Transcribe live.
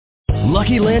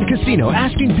Lucky Land Casino,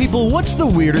 asking people, what's the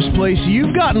weirdest place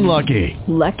you've gotten lucky?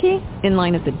 Lucky? In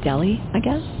line at the deli, I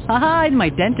guess? Aha, in my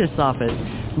dentist's office.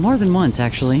 More than once,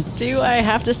 actually. Do I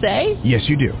have to say? Yes,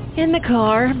 you do. In the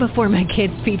car before my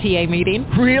kids' PTA meeting.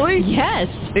 Really? Yes.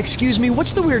 Excuse me,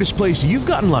 what's the weirdest place you've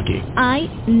gotten lucky? I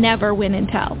never win and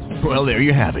tell. Well, there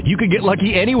you have it. You can get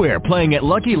lucky anywhere, playing at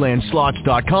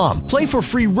LuckyLandSlots.com. Play for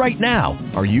free right now.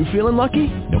 Are you feeling lucky?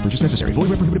 No purchase necessary. Void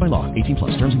where prohibited by law. 18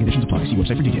 plus. Terms and conditions apply. See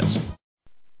website for details.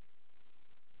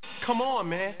 Come on,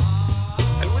 man.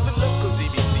 And with the local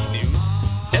DBC news,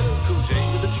 LL Cool J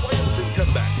with a triumphant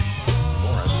comeback.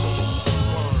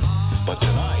 But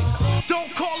tonight, don't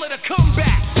call it a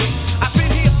comeback. I've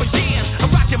been here for years.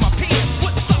 I'm rocking my pants.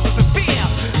 What suckers and fear?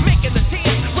 Making the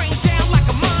tears rain down like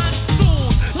a monsoon.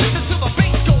 Listen to the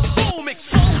bass go boom,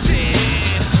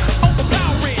 exploding.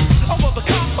 Overpowering over the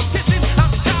competition.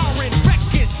 I'm towering,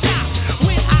 wrecking shop.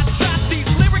 When I drop these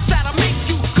lyrics that'll make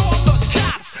you call the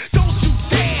cops. Don't you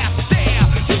dare stare.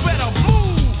 You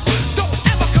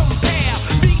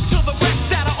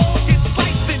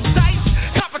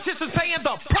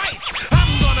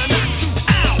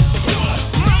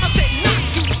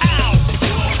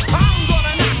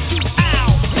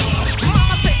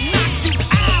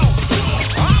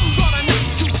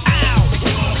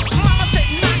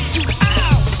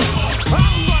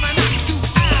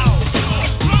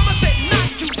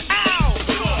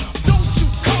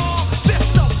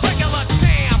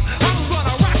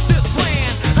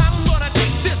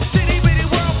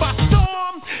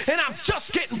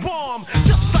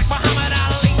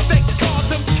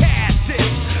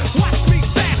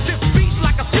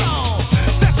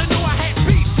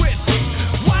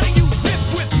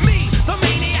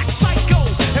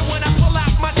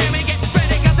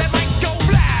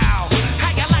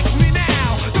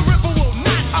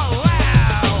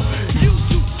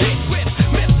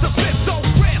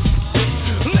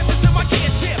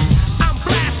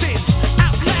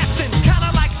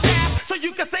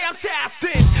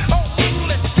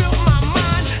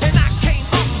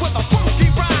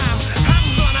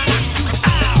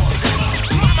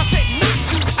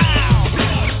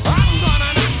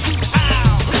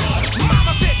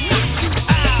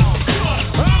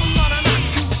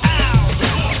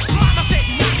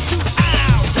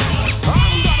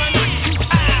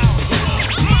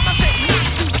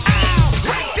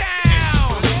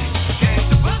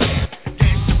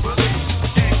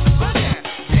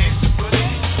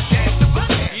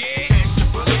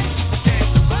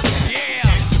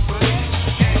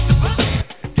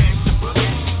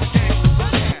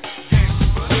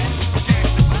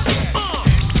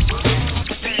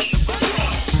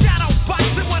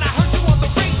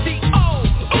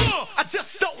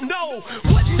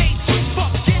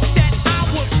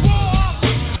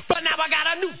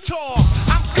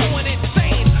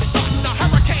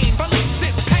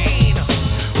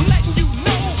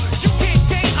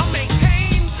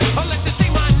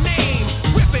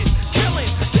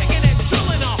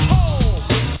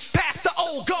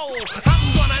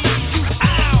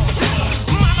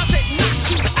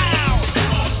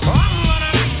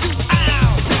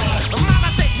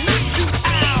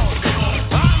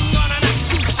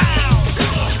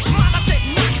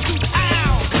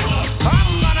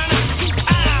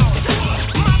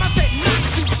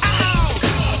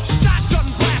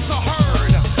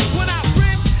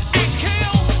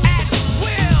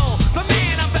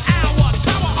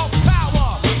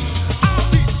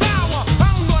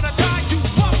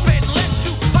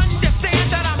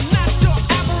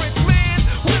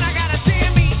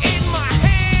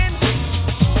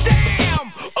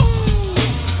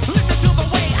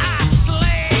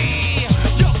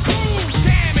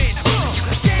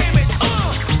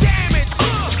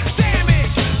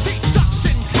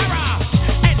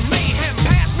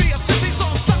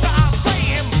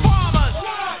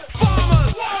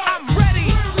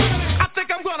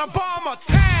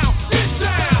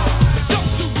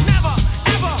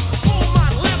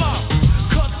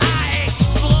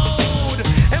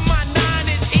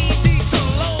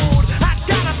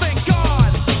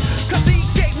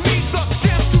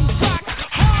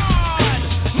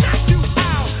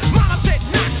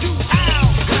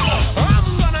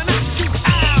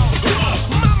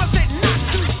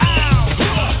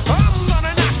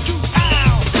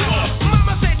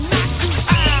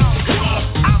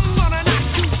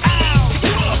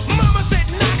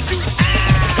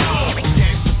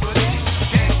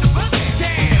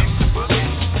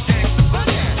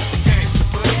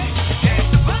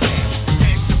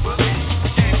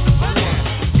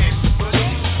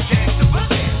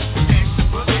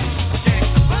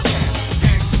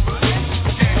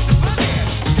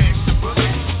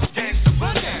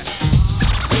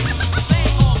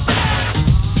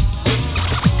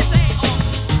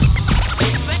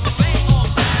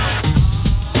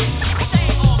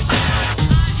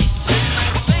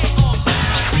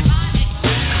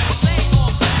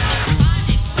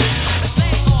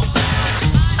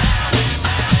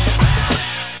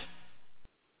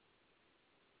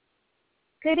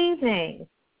evening.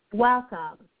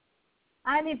 Welcome.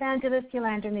 I'm Evangelist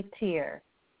Yolanda McTeer.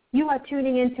 You are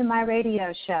tuning into my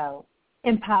radio show,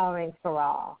 Empowering for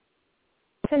All.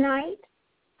 Tonight,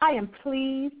 I am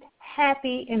pleased,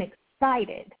 happy, and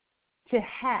excited to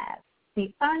have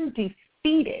the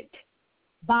undefeated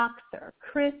boxer,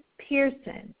 Chris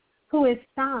Pearson, who is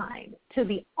signed to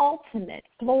the Ultimate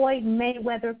Floyd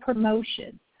Mayweather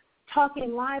promotion,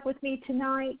 talking live with me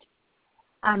tonight.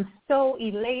 I'm so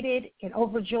elated and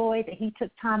overjoyed that he took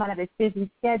time out of his busy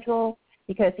schedule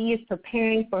because he is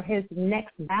preparing for his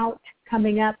next bout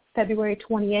coming up February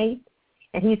 28th,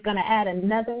 and he's going to add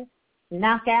another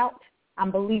knockout. I'm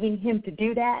believing him to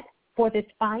do that for this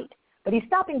fight. But he's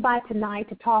stopping by tonight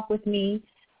to talk with me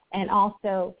and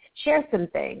also share some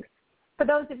things. For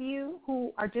those of you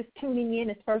who are just tuning in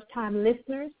as first-time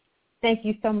listeners, thank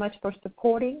you so much for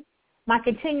supporting. My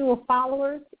continual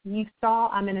followers, you saw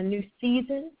I'm in a new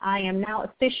season. I am now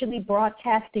officially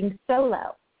broadcasting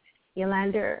solo.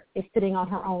 Yolanda is sitting on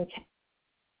her own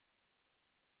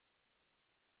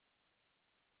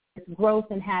growth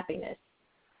and happiness.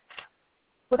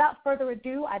 Without further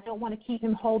ado, I don't want to keep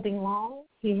him holding long.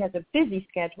 He has a busy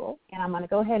schedule, and I'm going to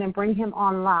go ahead and bring him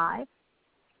on live.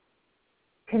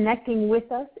 Connecting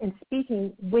with us and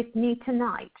speaking with me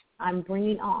tonight, I'm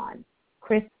bringing on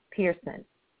Chris Pearson.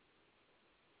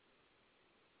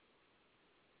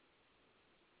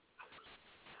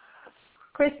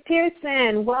 Chris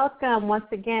Pearson, welcome once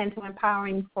again to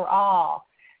Empowering for All.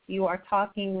 You are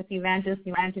talking with Evangelist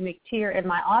Yolanda McTeer and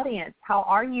my audience. How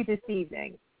are you this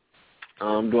evening?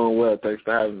 I'm doing well. Thanks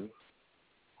for having me.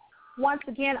 Once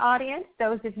again, audience,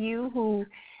 those of you who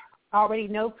already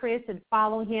know Chris and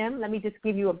follow him, let me just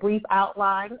give you a brief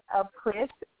outline of Chris.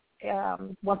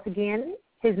 Once again,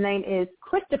 his name is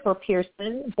Christopher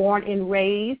Pearson, born and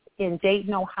raised in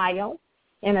Dayton, Ohio,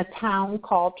 in a town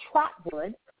called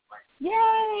Trotwood.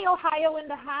 Yay, Ohio in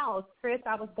the house. Chris,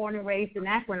 I was born and raised in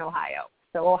Akron, Ohio.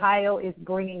 So Ohio is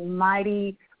bringing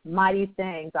mighty, mighty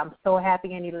things. I'm so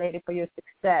happy and elated for your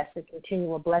success and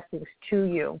continual blessings to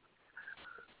you.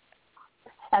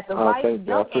 At the right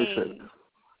young age,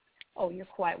 oh, you're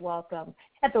quite welcome.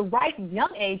 At the right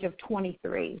young age of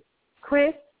 23,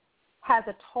 Chris has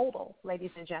a total,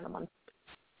 ladies and gentlemen.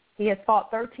 He has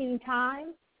fought 13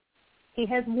 times. He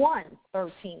has won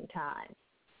 13 times.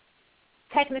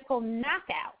 Technical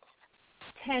knockouts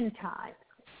 10 times.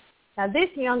 Now, this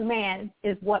young man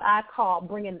is what I call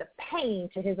bringing the pain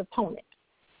to his opponent.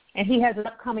 And he has an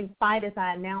upcoming fight, as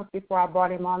I announced before I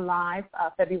brought him on live,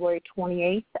 February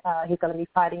 28th. He's going to be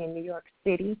fighting in New York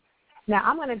City. Now,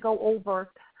 I'm going to go over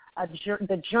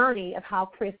the journey of how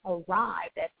Chris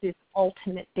arrived at this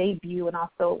ultimate debut and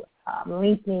also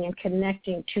linking and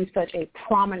connecting to such a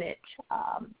prominent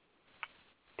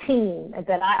team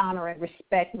that I honor and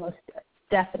respect most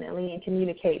definitely and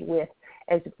communicate with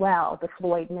as well, the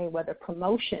Floyd Mayweather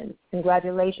promotion.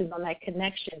 Congratulations on that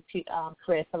connection to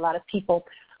Chris. A lot of people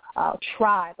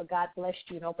try, but God blessed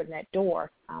you and opened that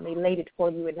door. I'm elated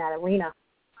for you in that arena.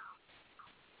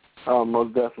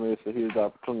 Most definitely, it's a huge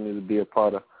opportunity to be a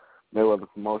part of Mayweather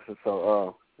promotion.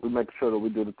 So we make sure that we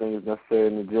do the things necessary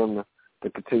in the gym to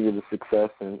continue the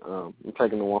success, and I'm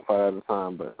taking it one fight at a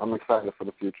time, but I'm excited for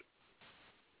the future.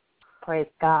 Praise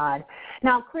God.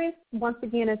 Now, Chris, once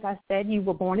again, as I said, you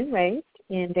were born and raised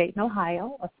in Dayton,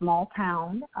 Ohio, a small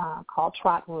town called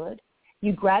Trotwood.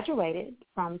 You graduated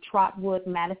from Trotwood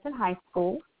Madison High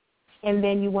School, and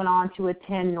then you went on to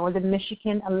attend Northern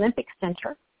Michigan Olympic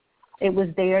Center. It was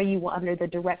there you were under the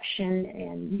direction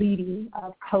and leading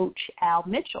of Coach Al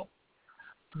Mitchell.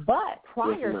 But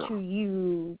prior to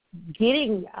you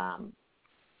getting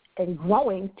and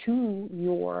growing to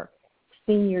your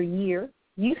senior year,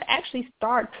 you actually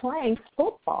started playing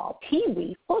football,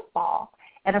 Pee-wee football,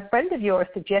 and a friend of yours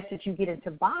suggested you get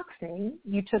into boxing.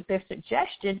 You took their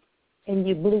suggestion, and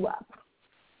you blew up.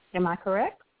 Am I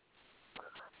correct?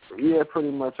 Yeah, pretty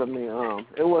much. I mean,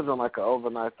 it wasn't like an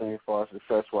overnight thing for us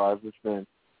success-wise. It's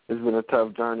been a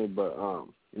tough journey, but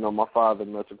you know, my father,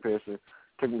 Mr. Pearson,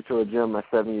 took me to a gym at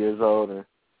 7 years old, and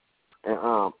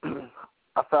I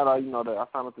found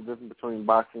out the difference between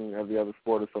boxing and every other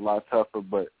sport is a lot tougher,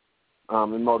 but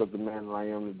it molded the man that I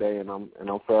am today, and I'm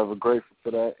forever grateful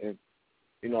for that. And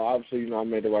you know, obviously, you know, I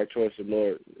made the right choice. The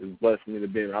Lord has blessed me to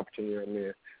be in an opportunity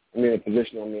I'm in a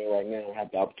position I'm in right now and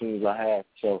have the opportunities I have.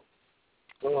 So,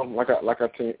 like I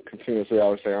continuously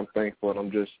always say, I'm thankful, and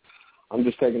I'm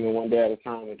just taking it one day at a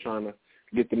time and trying to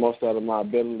get the most out of my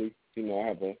ability. You know, I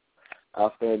have a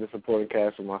outstanding supporting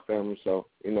cast with my family, so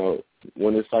you know,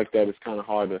 when it's like that, it's kind of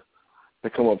hard to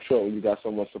come up short when you got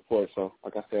so much support. So,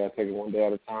 like I said, I take it one day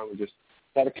at a time and just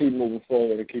got to keep moving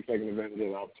forward and keep taking advantage of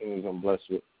the opportunities I'm blessed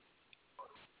with.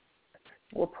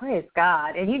 Well, praise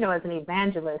God. And, as an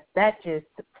evangelist, that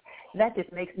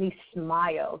just makes me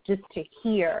smile just to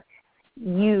hear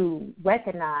you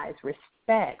recognize,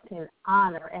 respect, and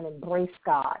honor and embrace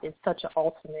God in such an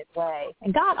ultimate way.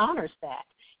 And God honors that.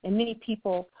 And many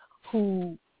people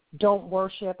who don't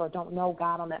worship or don't know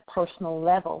God on that personal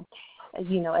level, as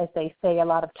they say a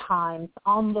lot of times,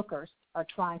 onlookers are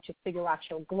trying to figure out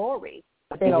your glory,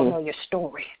 but they don't know your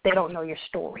story. They don't know your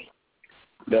story.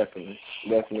 Definitely.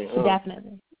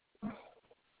 Definitely.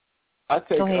 I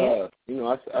take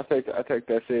I take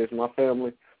that serious. My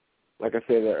family, like I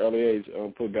said at an early age,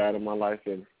 put God in my life,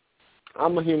 and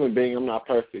I'm a human being. I'm not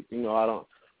perfect. I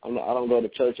don't go to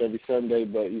church every Sunday,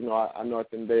 but I know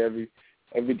at the end of the day,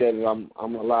 every day that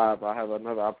I'm alive, I have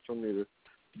another opportunity to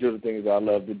do the things that I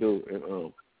love to do,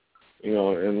 and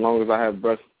as long as I have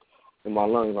breath in my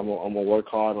lungs, I'm gonna work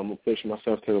hard. I'm gonna push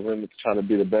myself to the limit to try to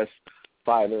be the best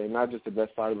fighter, and not just the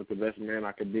best fighter, but the best man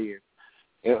I could be.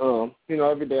 And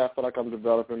every day I feel like I'm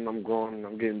developing, I'm growing, and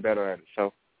I'm getting better at it.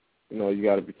 So, you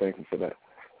got to be thankful for that.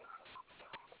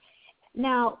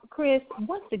 Now, Chris,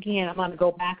 once again, I'm going to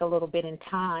go back a little bit in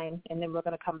time, and then we're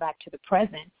going to come back to the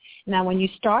present. Now, when you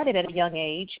started at a young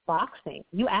age boxing,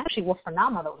 you actually were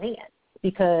phenomenal then,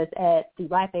 because at the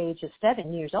ripe age of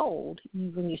 7 years old,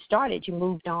 when you started, you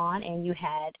moved on, and you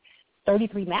had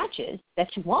 33 matches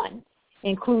that you won,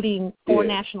 including 4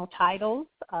 national titles,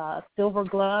 silver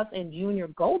gloves, and junior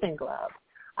golden gloves.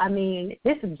 I mean,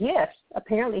 this gift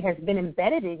apparently has been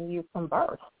embedded in you from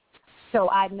birth. So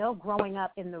I know growing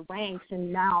up in the ranks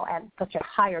and now at such a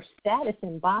higher status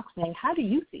in boxing, how do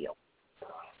you feel?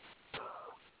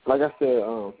 Like I said,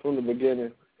 from the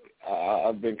beginning,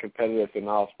 I've been competitive in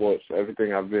all sports.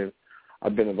 Everything I've been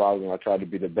involved in, I try to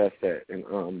be the best at.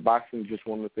 And boxing is just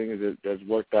one of the things that's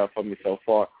worked out for me so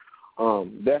far.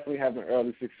 Definitely having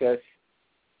early success,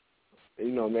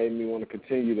 made me want to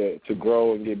continue to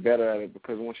grow and get better at it,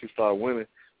 because once you start winning,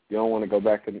 you don't want to go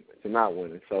back to not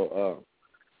winning. So,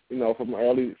 from an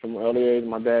early age,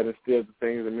 my dad instilled the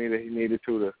things in me that he needed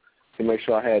to make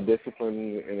sure I had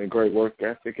discipline and a great work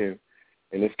ethic, and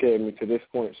it's carried me to this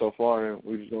point so far, and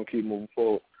we're just going to keep moving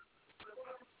forward.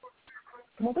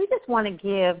 Well, we just want to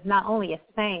give not only a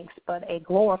thanks, but a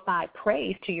glorified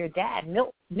praise to your dad,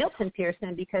 Milton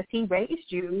Pearson, because he raised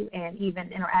you and even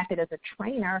interacted as a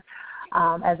trainer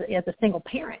as a single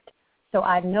parent. So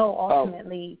I know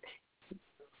ultimately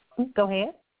go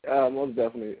ahead. Most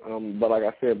definitely. But like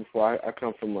I said before, I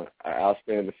come from an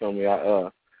outstanding family.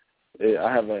 I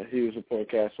have a huge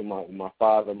support cast from my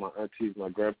father, my aunties, my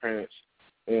grandparents,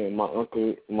 and my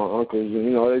uncles.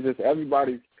 And, they just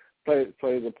everybody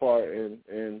plays a part,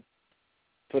 and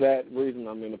for that reason,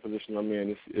 I'm in the position I'm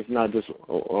in. It's not just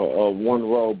a one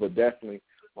role, but definitely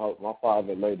my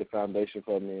father laid the foundation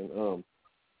for me, and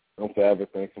I'm forever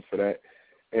thankful for that.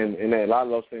 And a lot of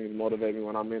those things motivate me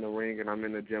when I'm in the ring and I'm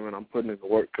in the gym and I'm putting in the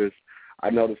work, because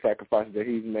I know the sacrifices that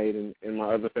he's made and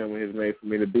my other family has made for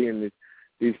me to be in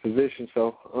these positions.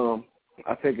 So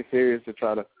I take it serious to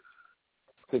try to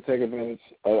take advantage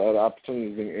of the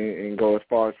opportunities and go as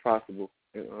far as possible.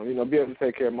 And, be able to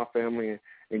take care of my family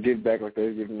and give back like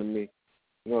they're giving to me.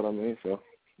 You know what I mean? So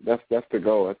that's the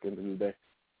goal at the end of the day.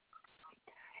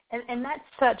 And that's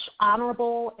such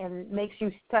honorable and makes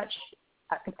you such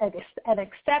an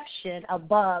exception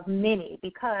above many,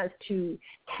 because to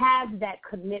have that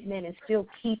commitment and still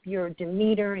keep your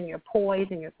demeanor and your poise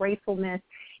and your gracefulness,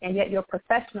 and yet your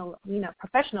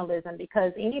professionalism,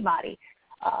 because anybody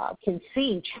can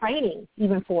see training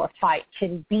even for a fight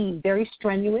can be very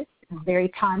strenuous, very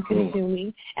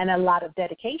time-consuming, and a lot of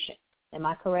dedication. Am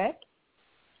I correct?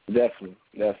 Definitely.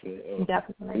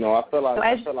 Definitely. I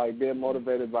feel like being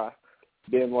motivated by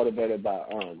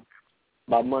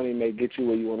money may get you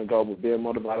where you want to go, but being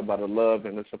motivated by the love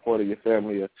and the support of your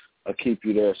family will keep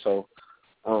you there. So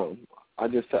I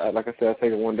just, like I said, I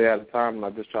take it one day at a time, and I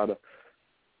just try to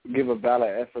give a valid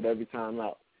effort every time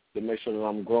out to make sure that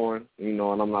I'm growing, and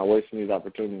I'm not wasting these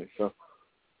opportunities. So.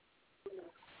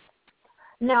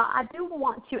 Now, I do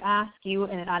want to ask you,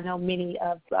 and I know many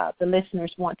of the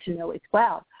listeners want to know as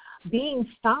well, being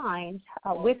signed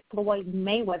with Floyd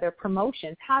Mayweather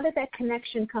Promotions, how did that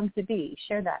connection come to be?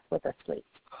 Share that with us, please.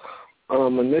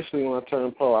 Initially, when I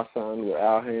turned pro, I signed with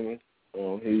Al Heyman.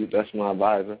 That's my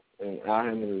advisor. And Al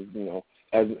Heyman is,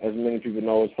 as many people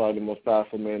know, is probably the most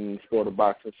powerful man in the sport of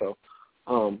boxing. So,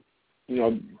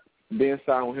 being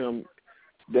signed with him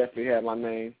definitely had my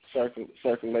name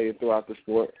circulated throughout the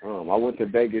sport. I went to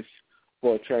Vegas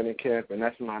for a training camp, and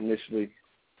that's when I initially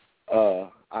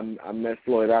I met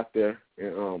Floyd out there,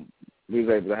 and we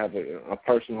was able to have a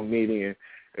personal meeting and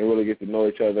really get to know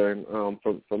each other. And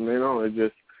from then on,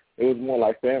 it it was more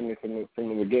like family from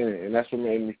the beginning, and that's what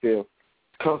made me feel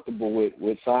comfortable with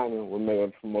signing with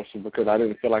Mayweather Promotions, because I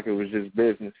didn't feel like it was just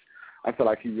business. I felt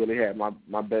like he really had my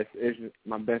best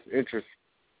interest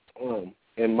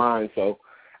in mind. So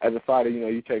as a fighter,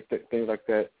 you take things like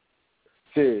that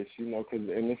serious, because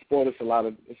in this sport it's a lot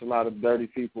of dirty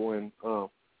people, and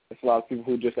it's a lot of people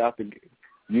who just have to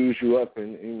use you up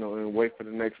and and wait for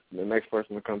the next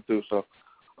person to come through. So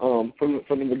from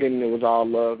the beginning it was all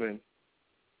love, and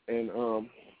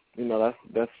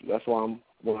that's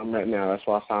where I'm at now. That's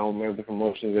why I signed with Mayweather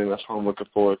Promotions, and that's why I'm looking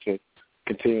forward to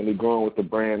continually growing with the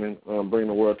brand and bring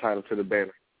the world title to the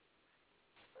banner.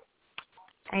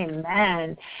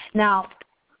 Amen. Now,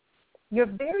 your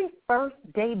very first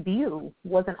debut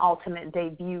was an ultimate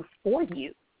debut for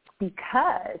you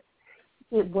because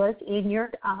it was in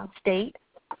your state,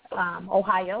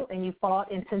 Ohio, and you fought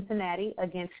in Cincinnati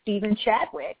against Stephen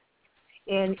Chadwick.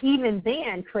 And even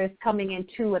then, Chris, coming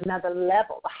into another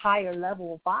level, a higher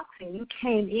level of boxing, you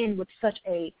came in with such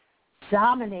a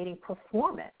dominating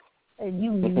performance. And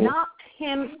you knocked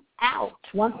him out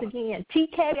once again.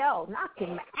 TKO, knocked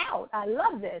him out. I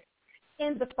love this.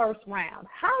 In the first round.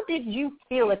 How did you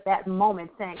feel at that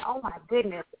moment saying, oh, my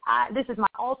goodness, this is my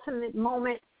ultimate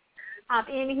moment. I'm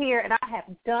in here, and I have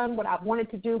done what I've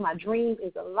wanted to do. My dream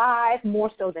is alive,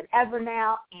 more so than ever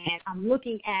now, and I'm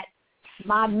looking at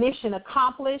my mission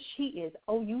accomplished. He is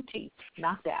O-U-T,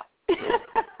 knocked out.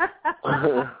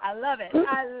 I love it.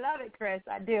 I love it, Chris.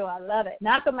 I do. I love it.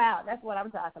 Knock him out. That's what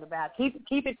I'm talking about. Keep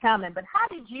it coming. But how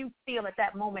did you feel at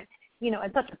that moment, in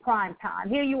such a prime time?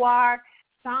 Here you are,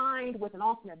 signed with an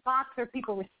ultimate boxer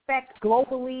people respect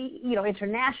globally,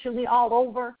 internationally, all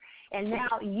over, and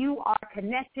now you are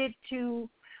connected to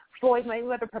Floyd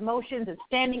Mayweather Promotions and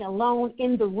standing alone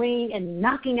in the ring and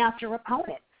knocking out your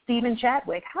opponent, Stephen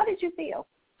Chadwick. How did you feel?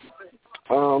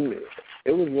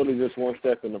 It was really just one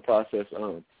step in the process.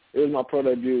 It was my pro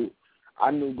debut. I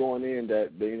knew going in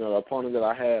that the opponent that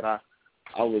I had, I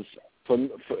was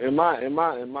in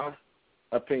my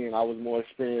opinion, I was more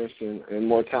experienced and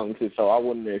more talented, so I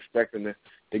wasn't expecting to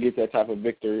get that type of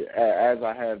victory as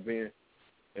I have been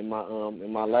in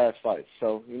my last fight.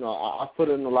 So I put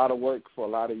in a lot of work for a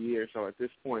lot of years. So at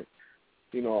this point,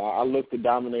 I look to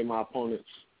dominate my opponents.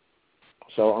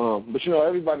 So but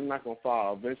everybody's not gonna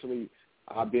fall. Eventually,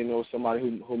 I'll be in there with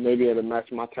somebody who may be able to match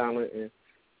my talent,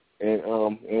 and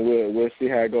we'll see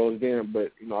how it goes then.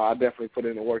 But I definitely put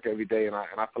in the work every day, and I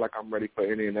feel like I'm ready for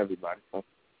any and everybody. So.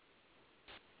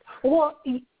 Well,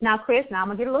 now, Chris, I'm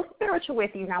going to get a little spiritual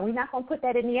with you. Now, we're not going to put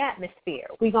that in the atmosphere.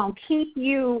 We're going to keep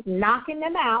you knocking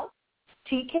them out,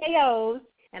 TKOs,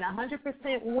 and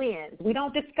 100% wins. We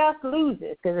don't discuss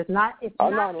losers because it's not in the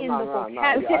vocabulary.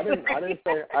 Yeah,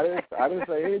 I didn't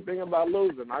say anything about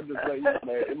losing. I just let you know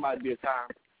that it might be a time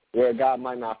where a guy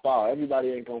might not fall. Everybody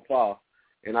ain't going to fall,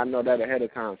 and I know that ahead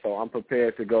of time. So I'm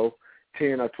prepared to go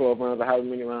 10 or 12 rounds or however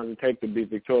many rounds it takes to be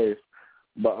victorious.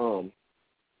 But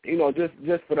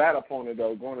just for that opponent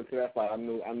though, going into that fight, I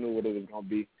knew what it was gonna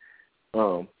be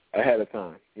ahead of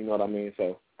time. You know what I mean?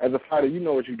 So as a fighter, you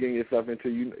know what you're getting yourself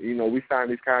into. We sign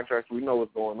these contracts, we know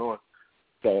what's going on.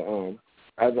 So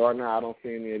as of right now, I don't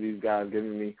see any of these guys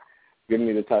giving me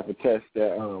the type of test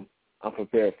that I'm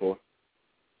prepared for.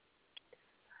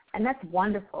 And that's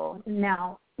wonderful.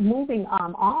 Now, moving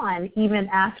on, even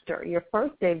after your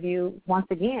first debut, once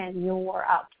again, your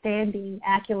outstanding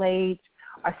accolades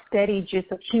are steady, just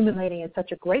accumulating in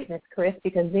such a greatness, Chris,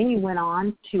 because then you went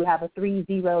on to have a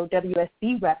 3-0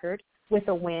 WSB record with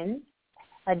a win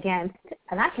against,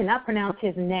 and I cannot pronounce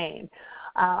his name.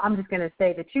 I'm just going to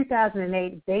say the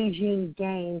 2008 Beijing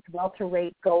Games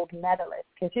welterweight gold medalist,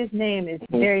 because his name is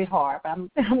very hard.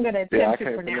 I'm going to attempt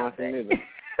to pronounce it.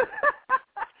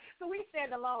 So we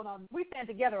stand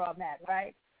together on that,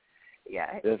 right?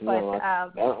 Yeah. Yes,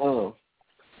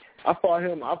 I fought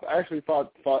him. I've actually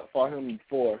fought him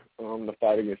before the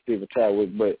fight against Stephen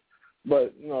Chadwick, but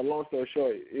long story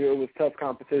short, it was tough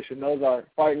competition. Those are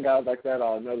fighting guys like that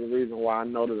are another reason why I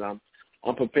know that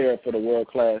I'm prepared for the world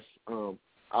class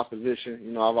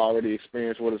opposition. I've already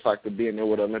experienced what it's like to be in there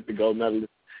with an Olympic gold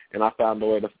medalist, and I found a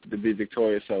way to be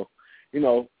victorious. So,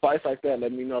 fights like that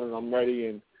let me know that I'm ready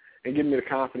and give me the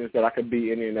confidence that I could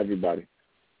beat any and everybody.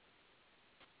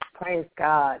 Praise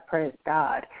God. Praise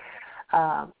God.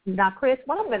 Now, Chris,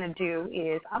 what I'm going to do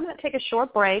is I'm going to take a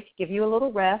short break, give you a little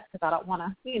rest because I don't want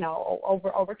to,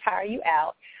 overtire you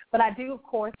out. But I do, of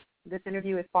course, this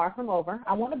interview is far from over.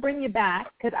 I want to bring you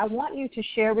back because I want you to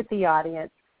share with the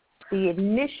audience the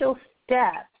initial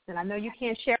steps. And I know you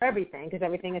can't share everything because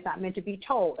everything is not meant to be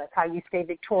told. That's how you stay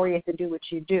victorious and do what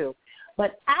you do.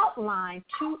 But outline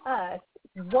to us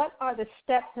what are the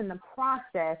steps in the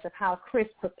process of how Chris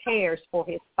prepares for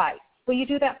his fight. Will you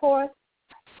do that for us?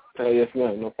 Yes,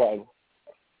 ma'am. No problem.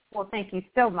 Well, thank you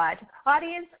so much.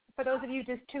 Audience, for those of you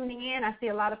just tuning in, I see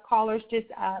a lot of callers just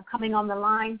coming on the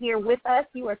line here with us.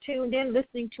 You are tuned in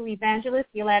listening to Evangelist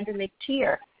Yolanda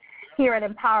McTeer here at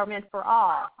Empowerment for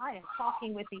All. I am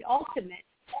talking with the ultimate,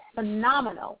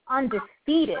 phenomenal,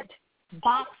 undefeated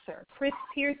boxer, Chris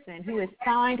Pearson, who is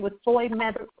signed with Floyd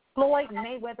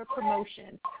Mayweather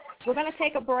Promotions. We're going to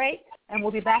take a break, and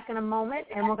we'll be back in a moment,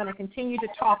 and we're going to continue to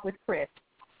talk with Chris.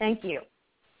 Thank you.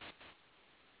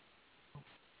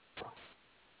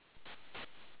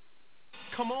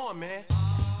 Come on, man.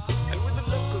 And with the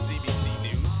local DBC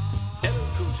news,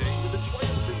 LL Cool J with a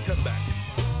triumphant comeback.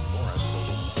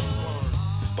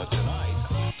 But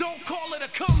tonight, don't call it a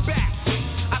comeback.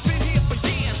 I've been here for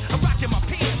years. I'm rocking my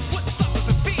pants, what suffers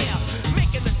and fear,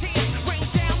 making the tears rain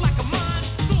down like a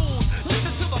monsoon.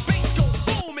 Listen to the bass go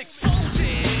boom,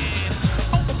 exploding,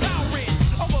 overpowering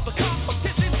over the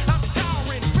competition. I'm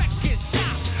towering, wrecking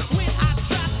shop. When I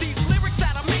drop these lyrics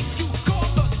that'll make you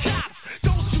call the cops.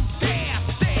 Don't you dare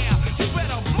stare. You better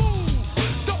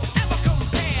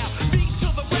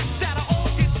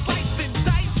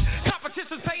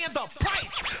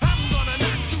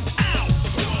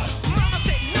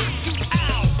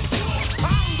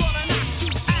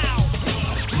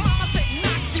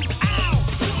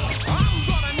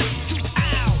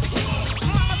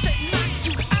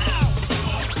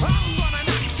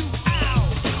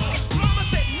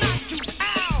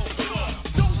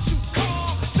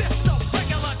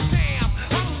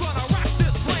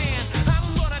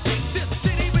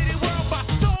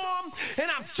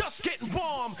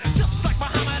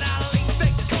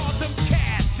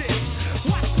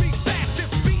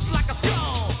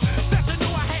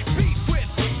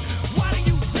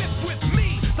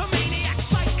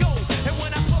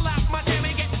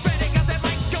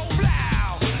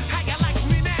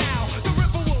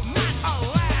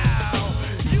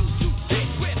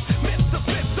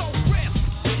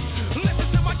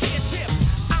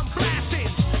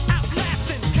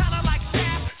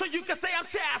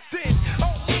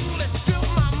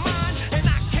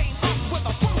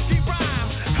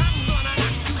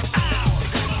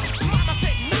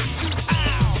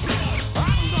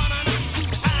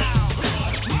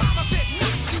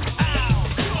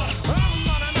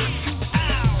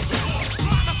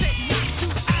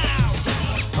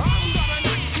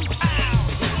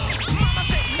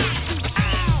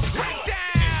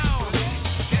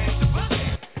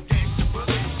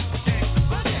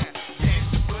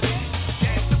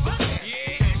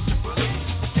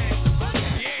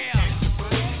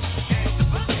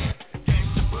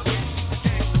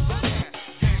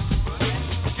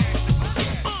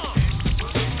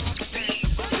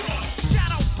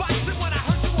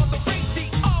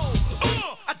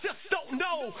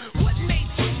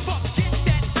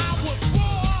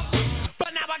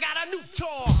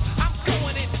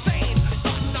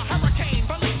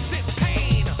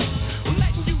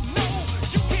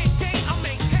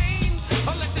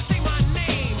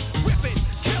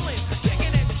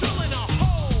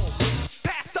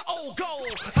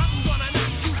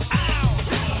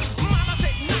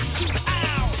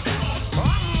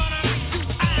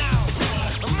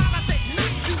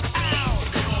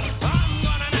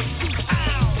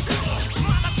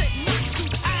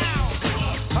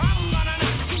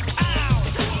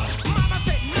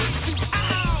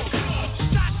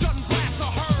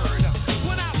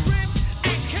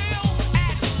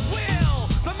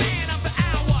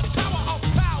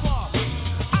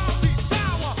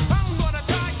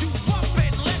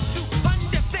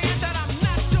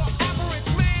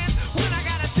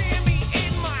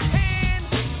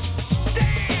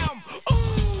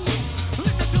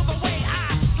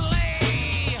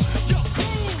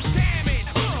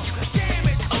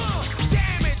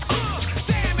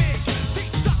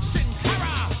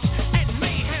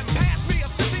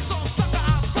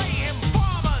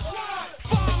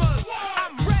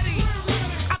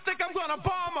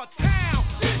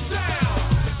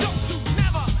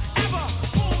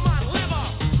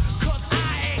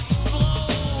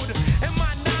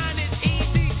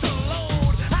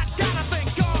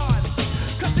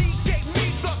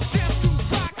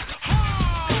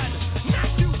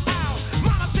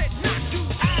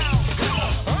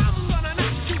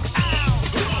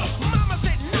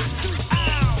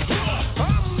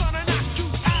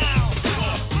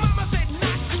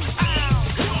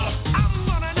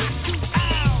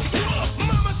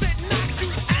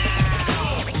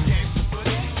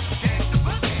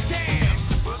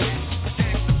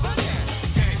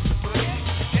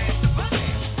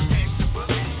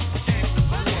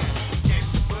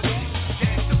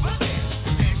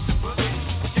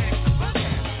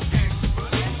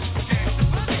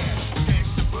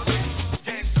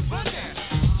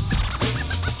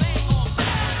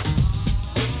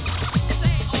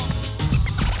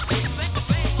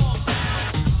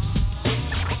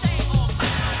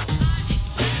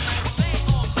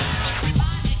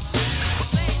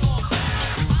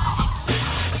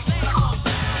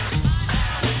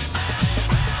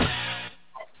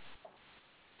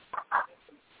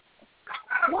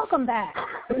Welcome back.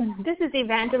 This is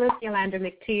Evangelist Yolanda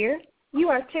McTeer. You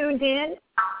are tuned in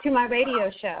to my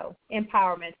radio show,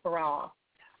 Empowerment for All.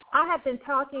 I have been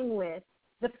talking with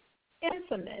the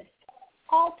infamous,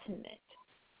 ultimate,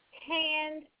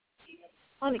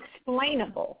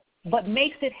 unexplainable, but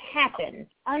makes it happen,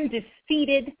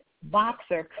 undefeated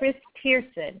boxer Chris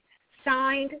Pearson,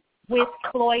 signed with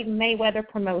Floyd Mayweather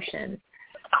Promotions.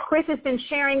 Chris has been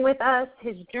sharing with us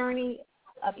his journey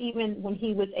of even when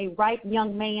he was a ripe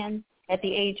young man at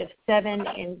the age of 7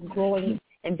 and growing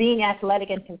and being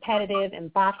athletic and competitive in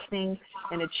boxing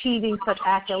and achieving such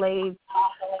accolades,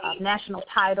 national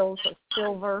titles of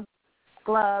silver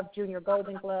glove, junior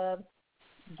golden glove,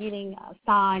 getting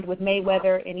signed with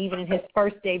Mayweather, and even in his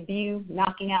first debut,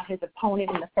 knocking out his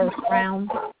opponent in the first round.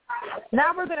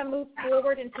 Now we're going to move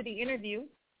forward into the interview.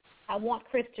 I want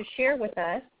Chris to share with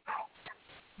us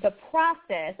the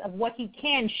process of what he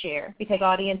can share, because,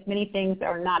 audience, many things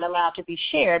are not allowed to be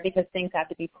shared because things have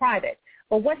to be private.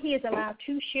 But what he is allowed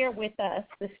to share with us,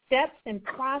 the steps and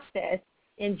process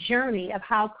and journey of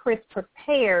how Chris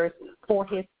prepares for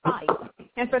his fight.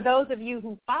 And for those of you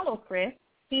who follow Chris,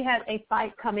 he has a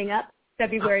fight coming up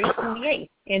February 28th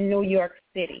in New York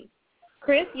City.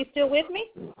 Chris, you still with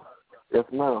me? Yes,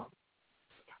 ma'am.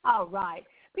 All right.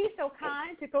 Be so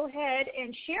kind to go ahead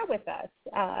and share with us,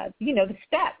 the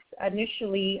steps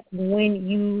initially when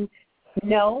you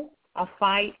know a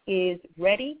fight is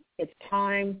ready, it's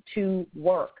time to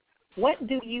work. What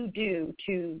do you do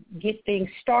to get things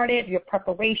started, your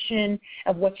preparation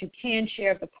of what you can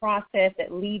share of the process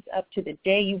that leads up to the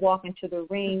day you walk into the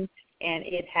ring and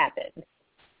it happens?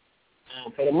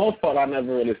 For the most part, I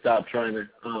never really stopped training.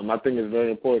 I think it's very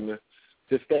important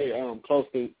to stay close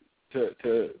to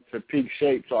peak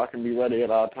shape so I can be ready at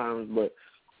all times. But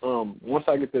once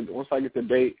I get the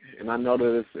date and I know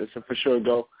that it's a for sure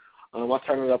go, I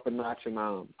turn it up a notch, and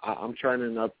I'm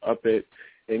training up at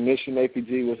Mission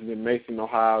APG, which is in Mason,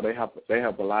 Ohio. They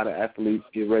help a lot of athletes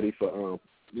get ready for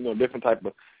different type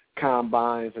of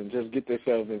combines and just get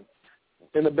themselves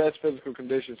in the best physical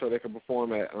condition so they can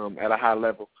perform at a high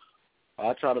level.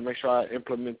 I try to make sure I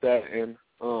implement that, and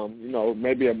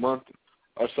maybe a month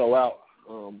or so out,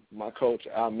 my coach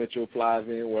Al Mitchell flies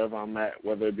in wherever I'm at,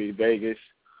 whether it be Vegas,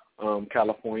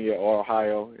 California, or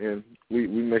Ohio, and we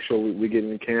make sure we get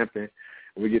in camp and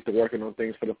we get to working on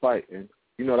things for the fight. And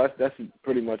that's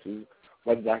pretty much as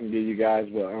much as I can give you guys.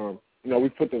 But we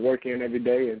put the work in every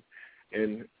day,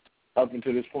 and up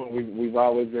until this point, we've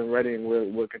always been ready, and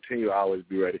we'll continue to always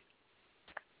be ready.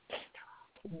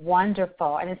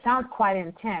 Wonderful. And it sounds quite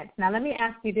intense. Now, let me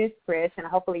ask you this, Chris, and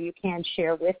hopefully you can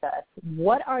share with us.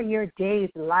 What are your days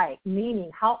like?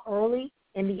 Meaning, how early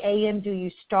in the a.m. do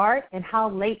you start, and how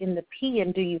late in the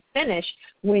p.m. do you finish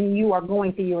when you are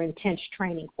going through your intense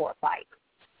training for a fight?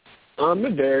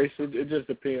 It varies. It just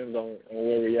depends on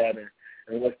where we're at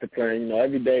and what's the plan.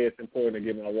 Every day it's important to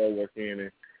get my road work in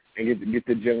and get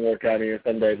the gym workout in.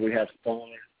 Some days we have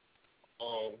sparring.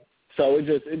 So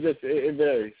it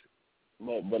varies.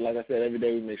 But like I said, every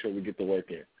day we make sure we get the work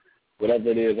in. Whatever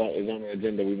it is on the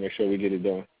agenda, we make sure we get it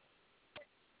done.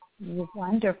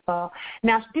 Wonderful.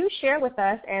 Now, do share with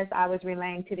us, as I was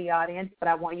relaying to the audience, but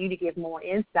I want you to give more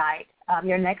insight.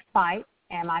 Your next fight,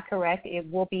 am I correct? It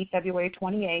will be February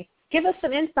 28th. Give us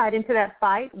some insight into that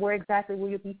fight. Where exactly will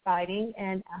you be fighting,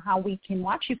 and how we can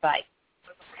watch you fight?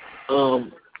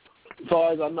 As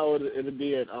far as I know, it'll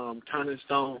be at Turning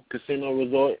Stone Casino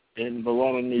Resort in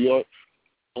Verona, New York.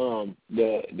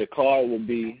 The card will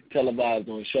be televised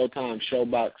on Showtime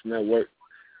Showbox Network.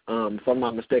 If I'm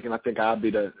not mistaken, I think I'll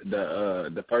be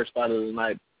the first fight of the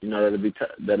night.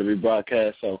 That'll be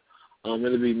broadcast. So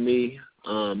it'll be me,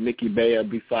 Mickey Bay will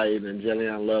be fighting, and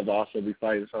Jillian Love will also be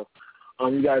fighting. So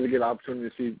you guys will get the opportunity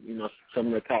to see some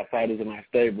of the top fighters in our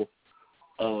stable.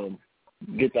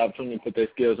 Get the opportunity to put their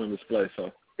skills on display.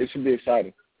 So it should be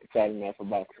exciting night for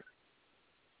boxing.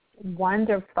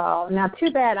 Wonderful. Now,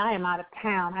 too bad I am out of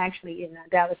town, actually in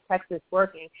Dallas, Texas,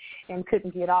 working, and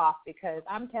couldn't get off, because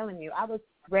I'm telling you, I was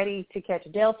ready to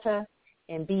catch Delta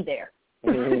and be there.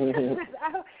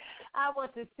 I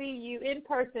want to see you in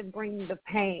person bring the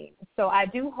pain. So I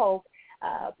do hope,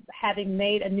 having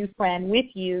made a new friend with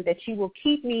you, that you will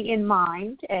keep me in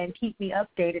mind and keep me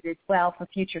updated as well for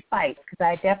future fights, because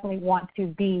I definitely want to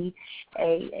be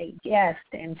a guest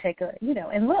and take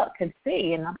and look and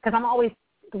see, and because I'm always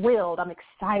thrilled, I'm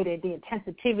excited, the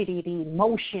intensity, the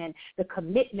emotion, the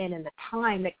commitment, and the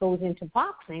time that goes into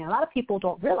boxing. A lot of people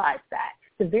don't realize that.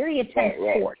 It's a very intense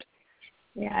sport.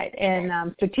 Yeah,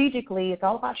 and strategically, it's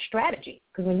all about strategy,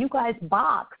 because when you guys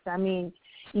box, I mean,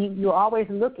 you're always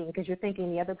looking, because you're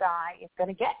thinking the other guy is going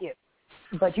to get you.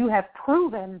 But you have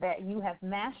proven that you have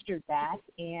mastered that,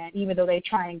 and even though they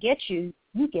try and get you,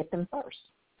 you get them first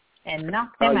and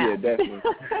knock them out. Oh, yeah, definitely.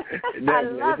 I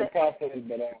love it.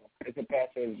 It's a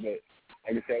process, but like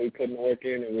I said, we're putting the work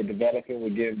in and we're developing. We're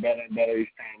getting better and better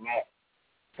each time out.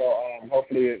 So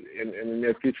hopefully in the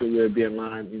near future we'll be in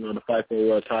line, to fight for a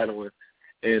world title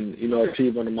and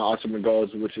achieve one of my ultimate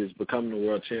goals, which is becoming a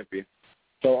world champion.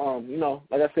 So,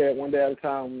 like I said, one day at a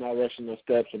time. I'm not rushing those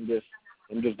steps. I'm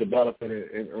just developing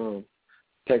it and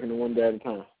taking it one day at a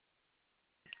time.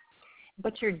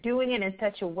 But you're doing it in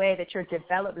such a way that your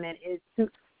development is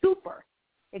super,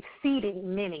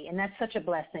 exceeding many, and that's such a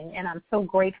blessing. And I'm so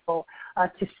grateful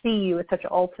to see you at such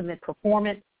an ultimate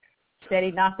performance,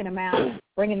 steady knocking them out,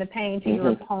 bringing the pain to your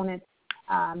opponent,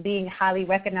 being highly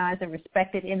recognized and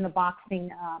respected in the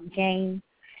boxing game.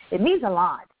 It means a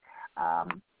lot.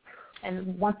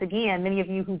 And once again, many of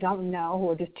you who don't know,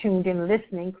 who are just tuned in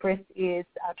listening, Chris is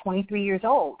 23 years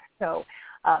old. So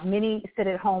many sit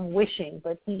at home wishing,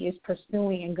 but he is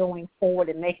pursuing and going forward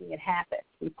and making it happen.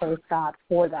 We praise God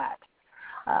for that.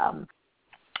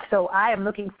 So I am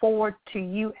looking forward to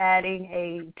you adding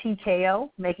a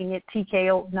TKO, making it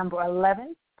TKO number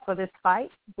 11 for this fight.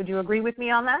 Would you agree with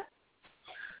me on that?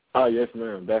 Oh, yes,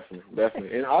 ma'am,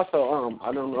 definitely. And also,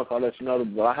 I don't know if I'll let you know,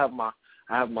 but I have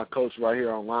my coach right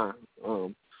here online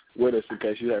with us in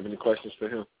case you have any questions for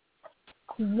him.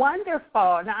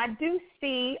 Wonderful. Now, I do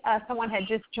see someone had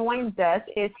just joined us.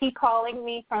 Is he calling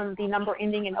me from the number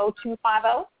ending in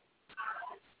 0250?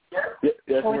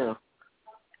 Yes, ma'am.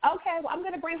 Okay, well, I'm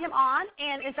going to bring him on.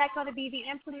 And is that going to be the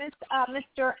infamous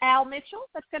Mr. Al Mitchell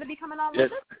that's going to be coming on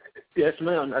with us? Yes,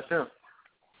 ma'am, that's him.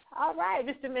 All right,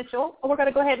 Mr. Mitchell, we're going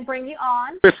to go ahead and bring you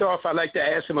on. First off, I'd like to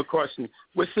ask him a question.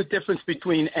 What's the difference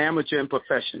between amateur and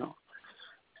professional?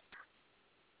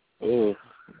 Oh,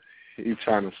 he's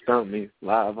trying to stump me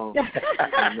live on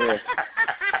there.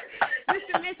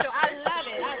 Mr. Mitchell, I love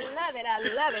it.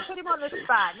 Put him on the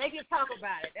spot. Make him talk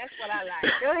about it. That's what I like.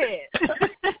 Go ahead.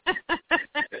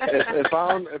 If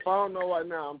I don't know right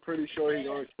now, I'm pretty sure he's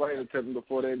gonna explain it to me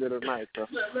before the end of the night. So.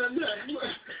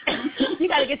 You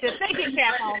got to get your thinking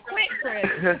cap on quick, Chris.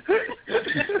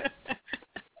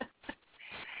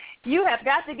 You have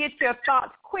got to get your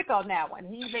thoughts quick on that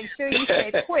one. You make sure you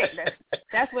say quick.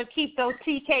 That's what keeps those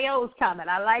TKOs coming.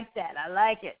 I like that. I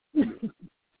like it.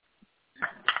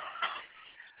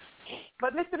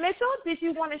 But, Mr. Mitchell, did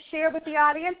you want to share with the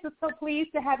audience? I'm so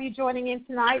pleased to have you joining in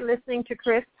tonight, listening to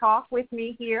Chris talk with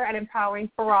me here at Empowering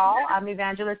for All. I'm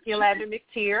Evangelist Yolanda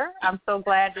McTeer. I'm so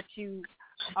glad that you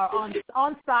are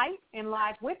on site and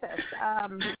live with us.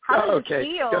 How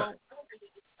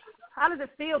does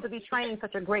it feel to be training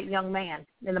such a great young man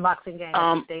in the boxing game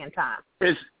at this day and time?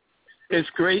 It's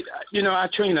great. I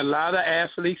train a lot of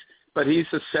athletes, but he's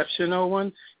an exceptional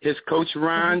one. His coach,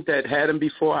 Ron, that had him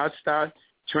before I started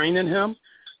training him,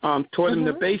 taught him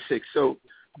the basics. So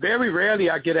very rarely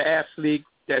I get an athlete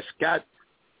that's got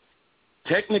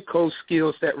technical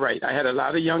skills that right. I had a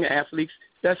lot of young athletes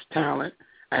that's talent.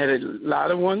 I had a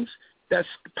lot of ones that's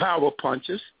power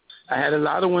punchers. I had a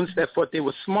lot of ones that thought they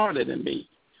were smarter than me.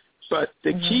 But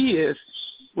the key is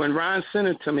when Ron sent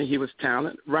it to me, he was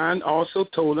talent. Ron also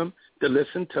told him to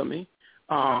listen to me.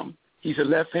 He's a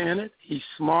left-handed. He's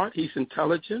smart. He's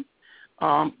intelligent.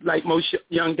 Like most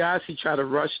young guys, he try to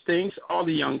rush things. All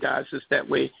the young guys is that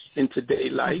way in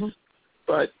today's life.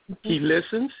 But he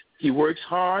listens. He works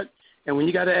hard. And when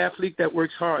you got an athlete that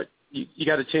works hard, you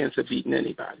got a chance of beating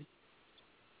anybody.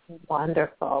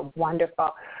 Wonderful,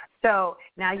 wonderful. So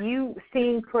now you've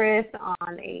seen Chris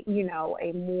on a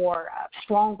more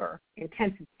stronger,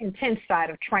 intense side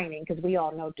of training, because we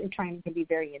all know training can be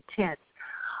very intense.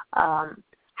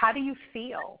 How do you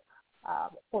feel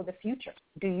for the future?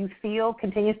 Do you feel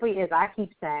continuously, as I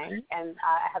keep saying, and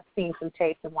I have seen some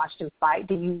tapes and watched him fight,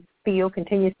 do you feel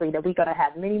continuously that we're going to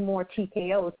have many more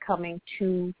TKOs coming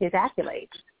to his accolades?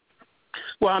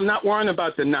 Well, I'm not worrying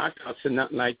about the knockouts or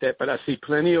nothing like that, but I see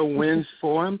plenty of wins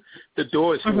for him. The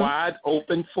door is wide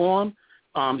open for him.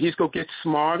 He's going to get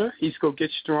smarter. He's going to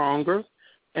get stronger.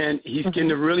 And he's getting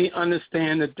to really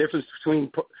understand the difference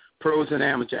between pros and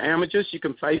amateur. Amateurs, you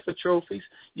can fight for trophies.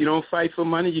 You don't fight for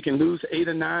money. You can lose 8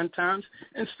 or 9 times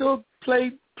and still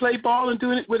play ball and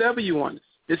do it whatever you want.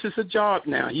 This is a job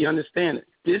now. He understands it.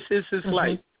 This is his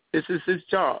life. This is his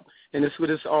job. And that's what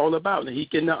it's all about. And he's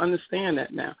getting to understand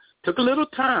that now. Took a little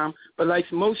time, but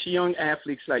like most young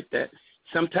athletes like that,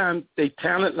 sometimes they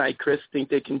talent like Chris think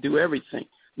they can do everything.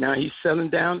 Now he's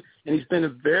settling down, and he's been a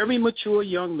very mature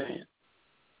young man.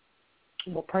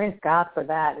 Well, praise God for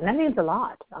that. And that means a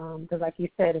lot because, like you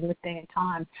said, in this day and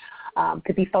time,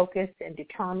 to be focused and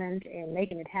determined and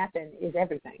making it happen is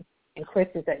everything. And Chris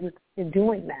is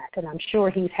doing that, and I'm sure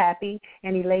he's happy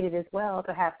and elated as well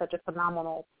to have such a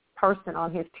phenomenal person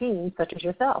on his team, such as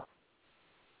yourself.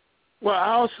 Well,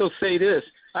 I also say this.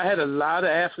 I had a lot of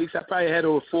athletes. I probably had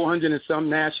over 400 and some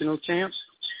national champs.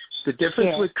 The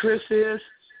difference with Chris is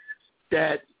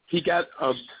that he got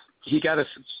a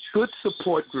good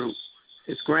support group.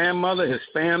 His grandmother, his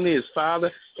family, his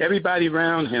father, everybody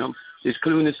around him,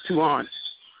 including his two aunts.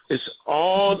 It's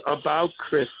all about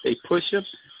Chris. They push him.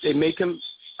 They make him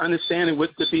understand what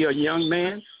to be a young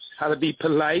man, how to be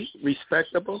polite,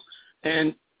 respectable.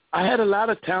 And I had a lot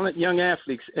of talented young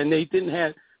athletes, and they didn't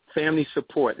have family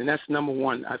support. And that's number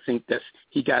one. I think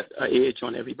he got an edge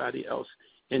on everybody else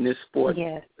in this sport,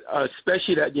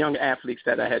 especially that young athletes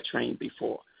that I had trained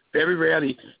before. Very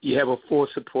rarely you have a full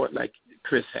support like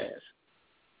Chris has.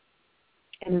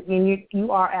 And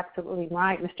you are absolutely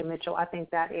right, Mr. Mitchell. I think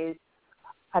that is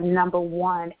a number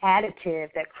one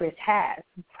additive that Chris has,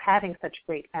 having such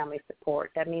great family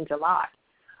support. That means a lot.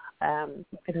 And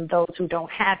those who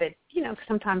don't have it,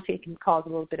 sometimes it can cause a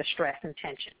little bit of stress and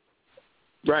tension.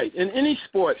 Right. In any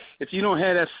sport, if you don't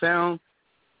have that sound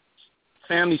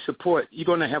family support, you're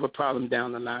going to have a problem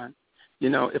down the line.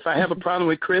 If I have a problem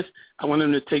with Chris, I want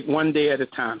him to take one day at a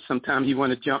time. Sometimes he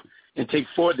want to jump and take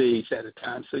 4 days at a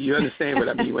time. So you understand what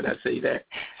I mean when I say that.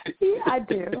 Yeah, I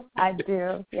do.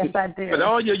 Yes, I do. But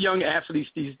all your young athletes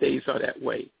these days are that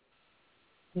way.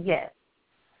 Yes.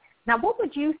 Now, what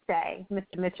would you say,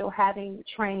 Mr. Mitchell, having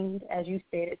trained, as you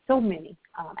said, so many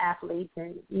athletes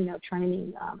and,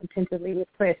 training intensively with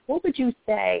Chris, what would you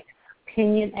say,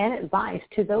 opinion and advice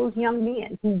to those young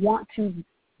men who want to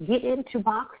get into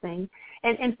boxing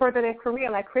and further their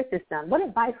career like Chris has done? What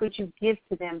advice would you give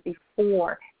to them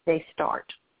before they start?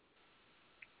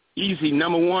 Easy.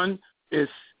 Number one is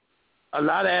a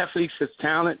lot of athletes have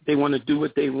talent. They want to do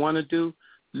what they want to do.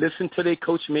 Listen to their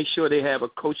coach. Make sure they have a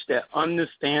coach that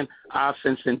understands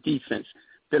offense and defense.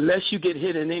 The less you get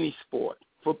hit in any sport,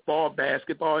 football,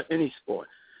 basketball, any sport,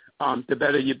 the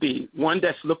better you be. One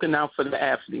that's looking out for the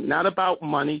athlete, not about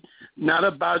money, not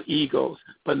about egos,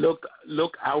 but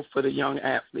look out for the young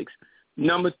athletes.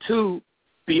 Number two,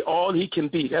 be all he can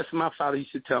be. That's what my father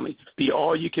used to tell me. Be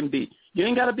all you can be. You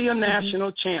ain't got to be a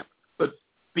national champ, but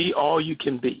be all you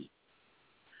can be.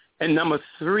 And number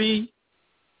three,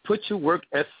 put your work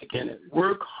ethic in it.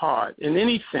 Work hard in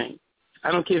anything.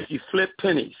 I don't care if you flip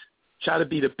pennies. Try to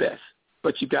be the best.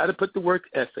 But you got to put the work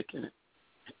ethic in it.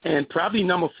 And probably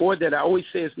number four that I always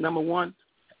say is number one,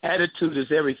 attitude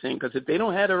is everything. Because if they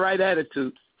don't have the right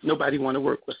attitude, nobody want to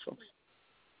work with them.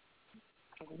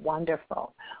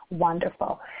 Wonderful.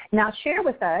 Now, share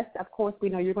with us, of course, we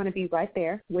know you're going to be right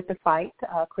there with the fight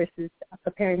Chris is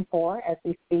preparing for as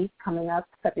we speak, coming up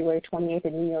February 28th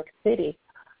in New York City.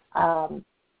 How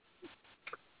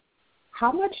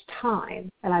much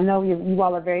time, and I know you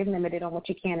all are very limited on what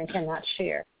you can and cannot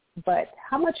share, but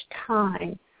how much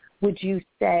time would you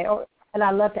say, and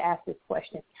I love to ask this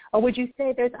question, or would you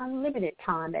say there's unlimited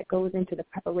time that goes into the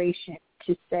preparation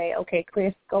to say, okay,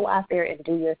 Chris, go out there and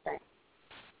do your thing?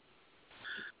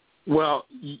 Well,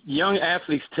 young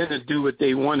athletes tend to do what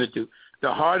they want to do.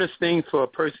 The hardest thing for a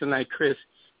person like Chris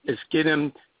is get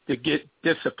him to get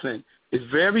disciplined. There's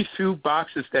very few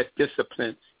boxers that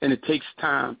discipline, and it takes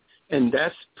time. And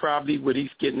that's probably what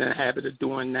he's getting in the habit of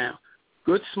doing now.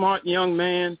 Good, smart young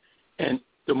man, and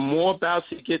the more bouts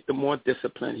he get, the more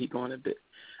disciplined he's going to be.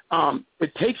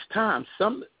 It takes time.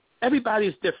 Everybody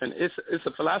is different. It's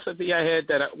a philosophy I had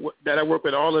that I work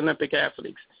with all Olympic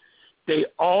athletes. They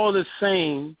all the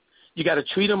same. You got to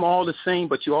treat them all the same,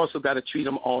 but you also got to treat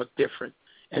them all different.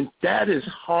 And that is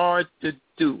hard to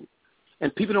do.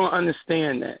 And people don't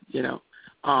understand that,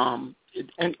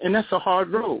 and that's a hard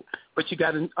road. But you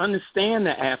got to understand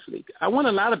the athlete. I won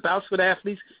a lot of bouts with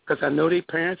athletes because I know their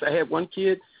parents. I had one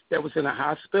kid that was in a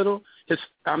hospital. His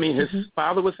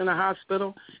father was in a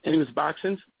hospital, and he was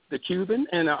boxing the Cuban,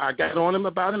 and I got on him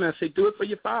about him, and I said, do it for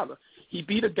your father. He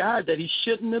beat a guy that he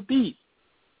shouldn't have beat.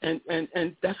 And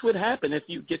that's what happened if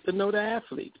you get to know the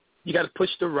athlete. You got to push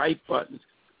the right buttons.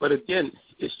 But, again,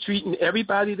 it's treating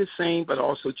everybody the same but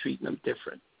also treating them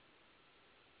different.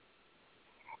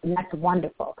 And that's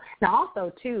wonderful. Now,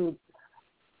 also, too,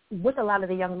 with a lot of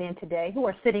the young men today who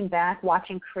are sitting back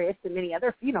watching Chris and many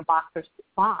other, boxers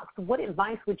box, what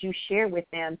advice would you share with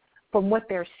them from what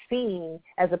they're seeing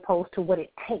as opposed to what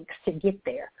it takes to get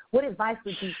there? What advice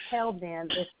would you tell them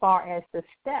as far as the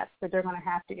steps that they're going to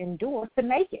have to endure to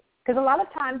make it? Because a lot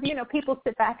of times, people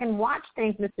sit back and watch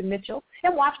things, Mr. Mitchell,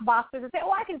 and watch boxers and say,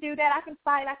 I can do that, I can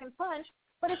fight, I can punch,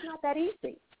 but it's not that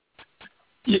easy.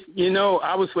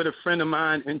 I was with a friend of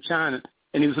mine in China,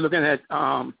 and he was looking at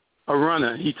a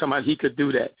runner. He talking about he could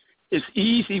do that. It's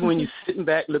easy when you're sitting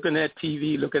back looking at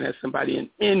TV, looking at somebody in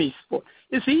any sport.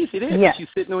 It's easy there because you're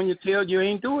sitting on your tail, you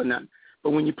ain't doing nothing.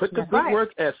 But when you put the good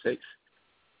work ethics,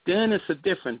 then it's a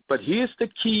different. But here's the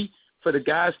key for the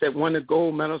guys that won the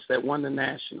gold medals, that won the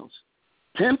nationals.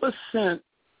 10%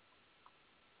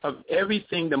 of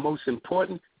everything, the most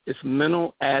important, is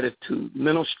mental attitude,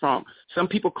 mental strong. Some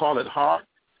people call it hard.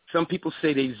 Some people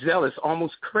say they're zealous,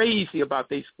 almost crazy about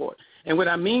their sport. And what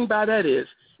I mean by that is,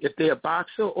 if they're a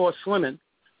boxer or swimming,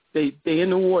 they in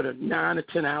the water 9 to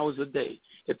 10 hours a day.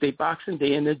 If they boxing,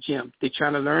 they in the gym. They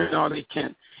trying to learn all they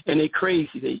can. And they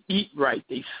crazy. They eat right.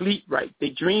 They sleep right.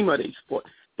 They dream of their sport.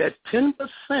 That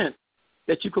 10%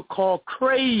 that you could call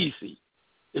crazy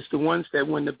is the ones that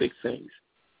win the big things.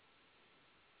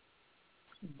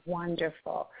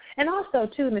 Wonderful. And also,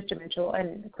 too, Mr. Mitchell,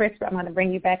 and Chris, I'm going to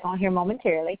bring you back on here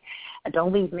momentarily.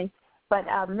 Don't leave me. But,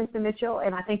 Mr. Mitchell,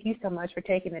 and I thank you so much for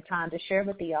taking the time to share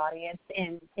with the audience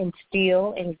and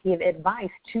instill and give advice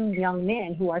to young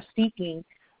men who are seeking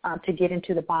to get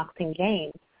into the boxing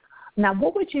game. Now,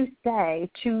 what would you say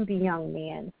to the young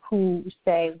men who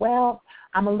say, well,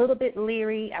 I'm a little bit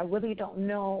leery. I really don't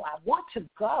know. I want to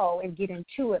go and get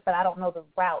into it, but I don't know the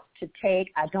route to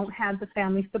take. I don't have the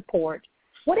family support.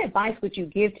 What advice would you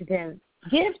give to them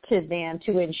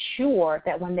to ensure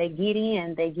that when they get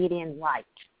in right?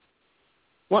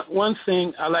 One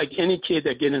thing, I like any kid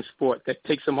that get in sport that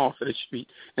takes them off of the street,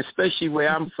 especially where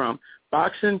I'm from.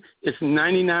 Boxing is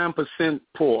 99%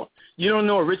 poor. You don't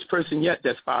know a rich person yet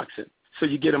that's boxing, so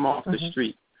you get them off the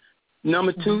street.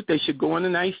 Number two, they should go in a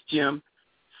nice gym.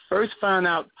 First, find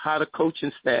out how the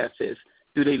coaching staff is.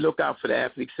 Do they look out for the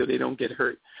athletes so they don't get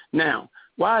hurt? Now,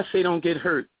 why I say don't get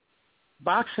hurt,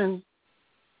 boxing,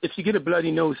 if you get a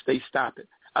bloody nose, they stop it.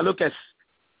 I look at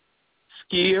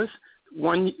skiers.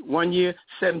 One year,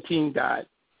 17 died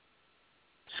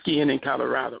skiing in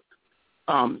Colorado.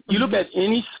 You look at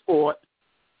any sport,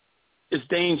 it's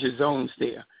danger zones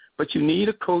there. But you need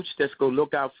a coach that's going to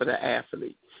look out for the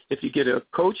athlete. If you get a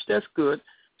coach that's good,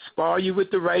 spar you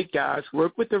with the right guys,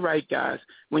 work with the right guys.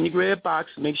 When you grab box,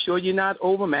 make sure you're not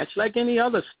overmatched like any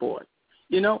other sport.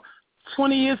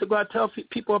 20 years ago, I tell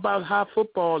people about how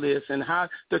football is and how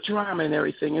the drama and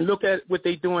everything, and look at what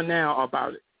they're doing now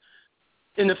about it.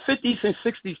 In the 50s and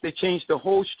 60s, they changed the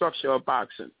whole structure of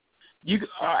boxing.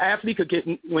 Our athlete could get,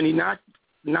 when he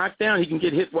knocked down, he can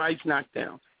get hit while he's knocked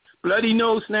down. Bloody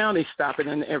nose now, they stop it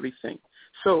and everything.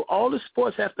 So all the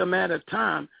sports, after a matter of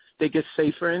time, they get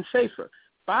safer and safer.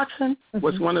 Boxing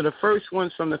was one of the first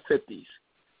ones from the 50s.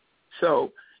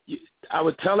 So I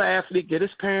would tell the athlete, get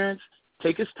his parents,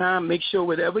 take his time, make sure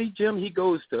whatever gym he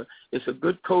goes to, it's a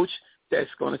good coach that's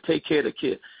going to take care of the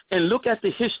kid. And look at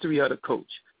the history of the coach.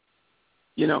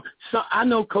 So I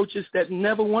know coaches that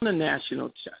never won a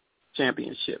national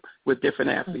championship with different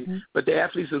athletes, but the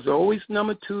athletes was always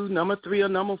number 2, number 3, or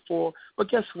number 4. But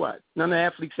guess what? None of the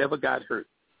athletes ever got hurt.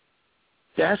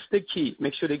 That's the key.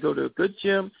 Make sure they go to a good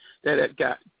gym that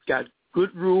got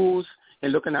good rules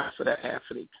and looking out for the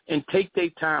athlete, and take their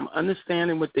time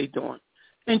understanding what they're doing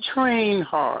and train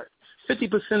hard.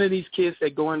 50% of these kids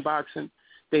that go in boxing,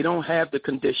 they don't have the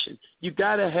condition. You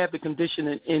got to have the condition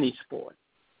in any sport.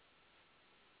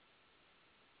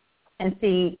 And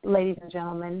see, ladies and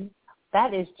gentlemen,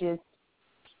 that is just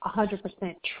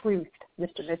 100% truth,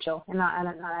 Mr. Mitchell. And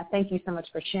I thank you so much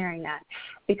for sharing that,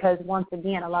 because once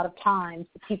again, a lot of times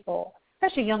people,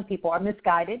 especially young people, are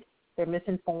misguided, they're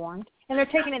misinformed, and they're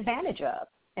taken advantage of.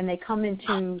 And they come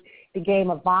into the game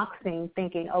of boxing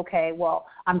thinking, okay, well,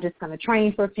 I'm just going to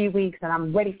train for a few weeks and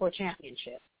I'm ready for a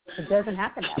championship. It doesn't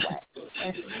happen that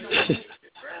way.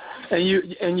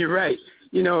 And you're right.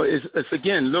 It's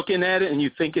again, looking at it and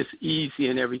you think it's easy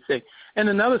and everything. And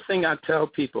another thing I tell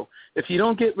people, if you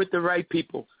don't get with the right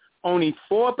people, only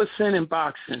 4% in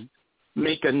boxing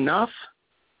make enough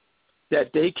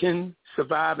that they can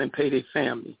survive and pay their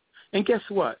family. And guess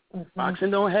what?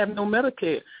 Boxing don't have no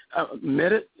Medicare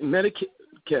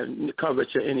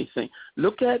coverage or anything.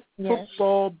 Look at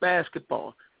football,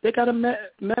 basketball. They got a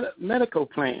medical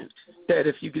plan that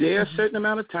if you're there a certain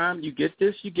amount of time, you get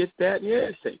this, you get that, and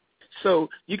everything. So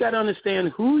you got to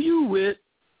understand who you with,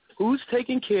 who's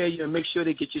taking care of you, and make sure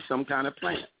they get you some kind of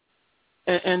plan.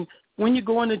 And when you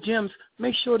go in the gyms,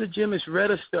 make sure the gym is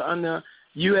registered under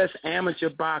U.S. Amateur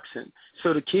Boxing,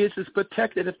 so the kids is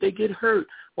protected if they get hurt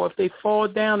or if they fall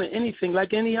down or anything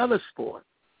like any other sport.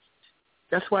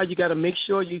 That's why you got to make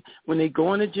sure when they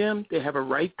go in the gym, they have a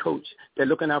right coach. They're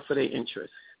looking out for their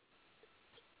interests.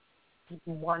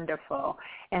 Wonderful.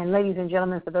 And ladies and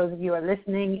gentlemen, for those of you who are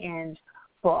listening and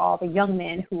for all the young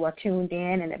men who are tuned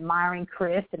in and admiring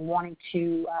Chris and wanting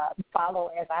to follow,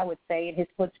 as I would say, in his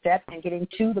footsteps and get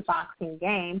into the boxing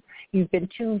game. You've been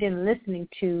tuned in listening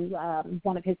to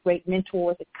one of his great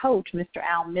mentors and coach, Mr.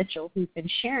 Al Mitchell, who's been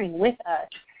sharing with us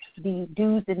the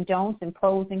do's and don'ts and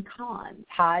pros and cons,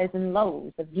 highs and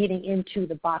lows of getting into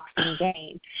the boxing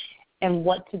game and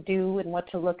what to do and what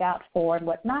to look out for and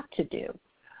what not to do.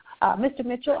 Mr.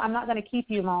 Mitchell, I'm not going to keep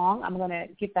you long. I'm going to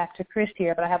get back to Chris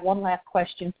here, but I have one last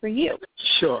question for you.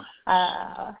 Sure.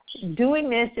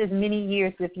 Doing this as many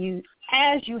years with you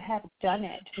as you have done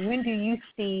it, when do you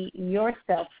see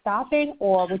yourself stopping,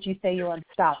 or would you say you're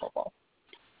unstoppable?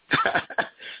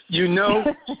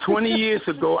 20 years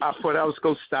ago, I thought I was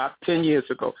going to stop. 10 years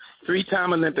ago,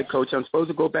 3-time Olympic coach. I'm supposed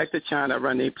to go back to China,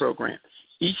 run a program.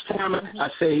 Each time I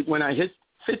say when I hit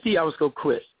 50, I was going to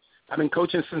quit. I've been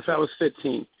coaching since I was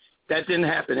 15. That didn't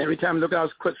happen. Every time I look, I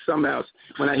was quit something else.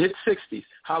 When I hit 60,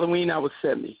 Halloween, I was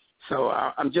 70. So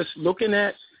I'm just looking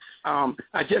at,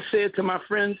 I just said to my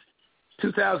friends,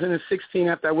 2016,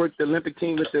 after I worked the Olympic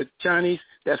team with the Chinese,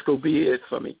 that's going to be it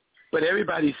for me. But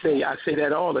everybody I say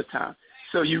that all the time.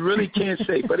 So you really can't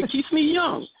say. But it keeps me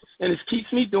young, and it keeps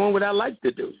me doing what I like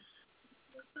to do.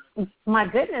 My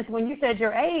goodness, when you said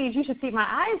your age, you should see my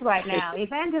eyes right now.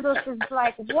 Evangelist is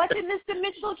like, what did Mr.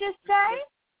 Mitchell just say?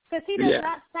 Because he does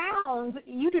not sound,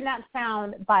 you do not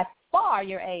sound by far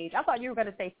your age. I thought you were going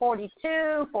to say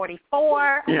 42,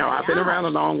 44. I've been around a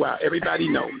long while. Everybody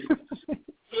knows me.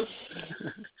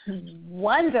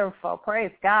 Wonderful.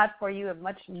 Praise God for you, and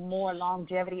much more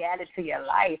longevity added to your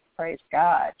life. Praise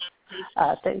God.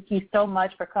 Thank you so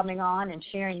much for coming on and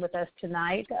sharing with us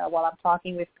tonight while I'm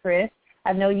talking with Chris.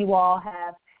 I know you all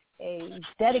have a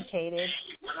dedicated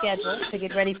schedule to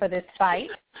get ready for this fight,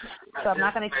 so I'm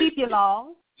not going to keep you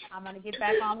long. I'm going to get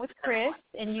back on with Chris,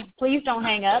 and you please don't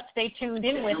hang up. Stay tuned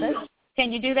in with us.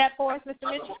 Can you do that for us, Mr.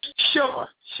 Mitchell?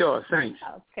 Sure. Thanks.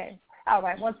 Okay. All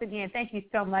right. Once again, thank you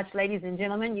so much, ladies and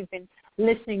gentlemen. You've been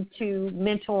listening to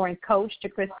mentor and coach to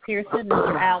Chris Pearson,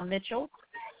 Mr. Al Mitchell,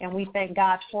 and we thank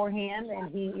God for him,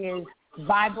 and he is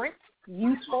vibrant,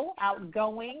 youthful,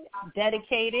 outgoing,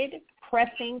 dedicated,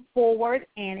 pressing forward,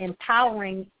 and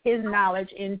empowering his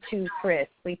knowledge into Chris.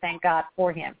 We thank God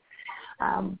for him.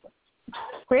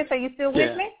 Chris, are you still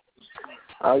with me?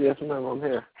 Yes, ma'am. I'm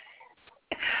here.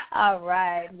 All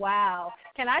right. Wow.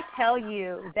 Can I tell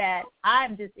you that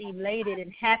I'm just elated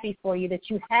and happy for you that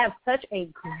you have such a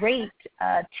great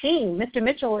team. Mr.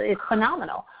 Mitchell is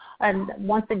phenomenal. And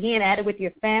once again, added with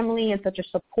your family and such a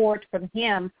support from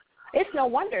him, it's no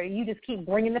wonder you just keep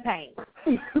bringing the pain.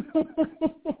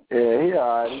 Yeah, he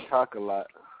all right. He talk a lot.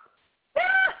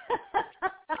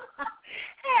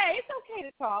 Hey, it's okay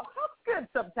to talk. Talk's good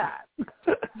sometimes.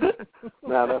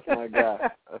 No, that's my guy.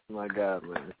 That's my guy,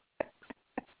 man.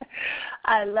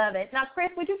 I love it. Now, Chris,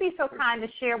 would you be so kind to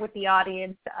share with the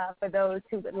audience, for those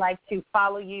who would like to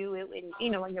follow you in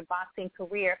your boxing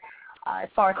career, as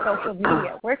far as social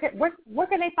media, where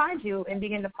can they find you and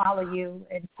begin to follow you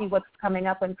and see what's coming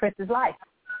up in Chris's life?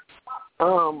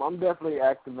 I'm definitely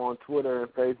active on Twitter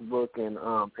and Facebook and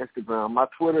Instagram. My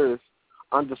Twitter is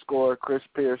 _Chris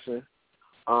Pearson.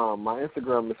 My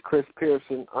Instagram is Chris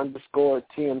Pearson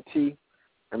 _TMT,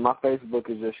 and my Facebook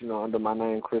is just under my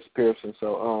name, Chris Pearson.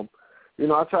 So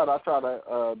I try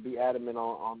to be adamant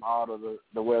on all of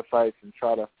the websites and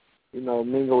try to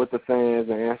mingle with the fans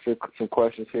and answer some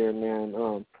questions here and there.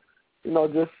 And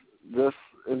just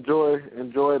enjoy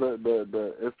the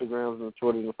Instagrams and the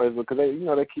Twitters and the Facebook, because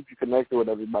they keep you connected with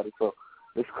everybody. So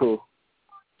it's cool.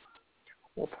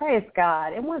 Well, praise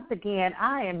God. And once again,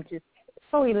 I am just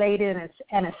so elated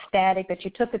and ecstatic that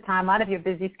you took the time out of your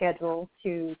busy schedule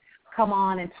to come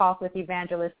on and talk with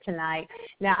Evangelist tonight.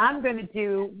 Now, I'm going to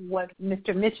do what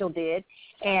Mr. Mitchell did,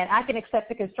 and I can accept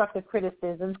the constructive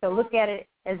criticism, so look at it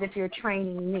as if you're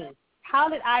training me. How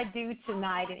did I do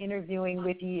tonight in interviewing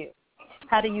with you?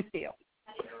 How do you feel?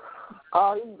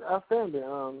 Outstanding.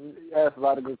 You asked a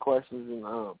lot of good questions,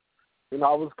 and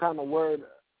I was kind of worried,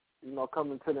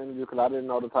 coming to the interview, because I didn't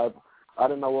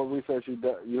know what research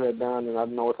you had done, and I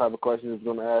didn't know what type of questions you was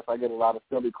going to ask. I get a lot of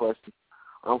silly questions,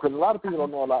 because a lot of people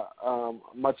don't know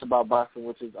much about boxing,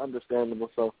 which is understandable.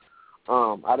 So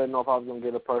I didn't know if I was going to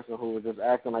get a person who was just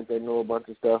acting like they knew a bunch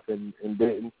of stuff and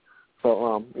didn't.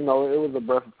 So it was a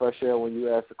breath of fresh air when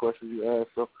you asked the questions you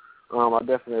asked. So I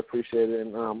definitely appreciate it,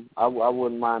 and I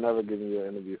wouldn't mind ever giving you an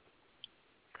interview.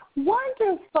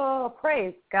 Wonderful.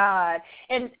 Praise God.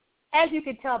 And as you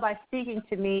can tell by speaking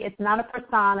to me, it's not a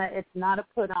persona. It's not a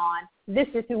put on. This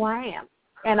is who I am.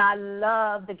 And I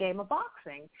love the game of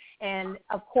boxing. And,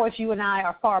 of course, you and I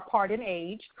are far apart in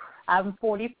age. I'm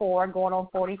 44, going on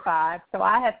 45. So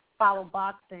I have followed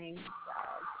boxing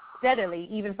steadily,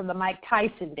 even from the Mike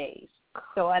Tyson days.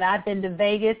 So, and I've been to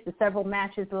Vegas to several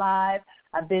matches live.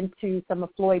 I've been to some of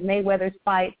Floyd Mayweather's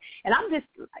fights, and I'm just,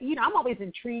 I'm always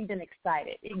intrigued and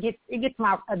excited. It gets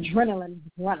my adrenaline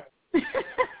running.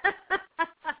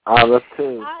 Oh, that's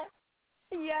cool.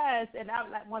 Yes, and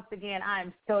once again, I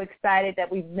am so excited that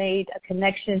we've made a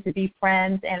connection to be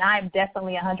friends, and I'm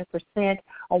definitely 100%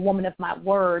 a woman of my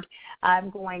word. I'm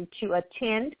going to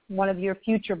attend one of your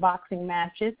future boxing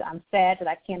matches. I'm sad that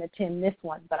I can't attend this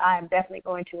one, but I am definitely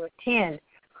going to attend,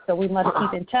 so we must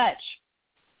keep in touch.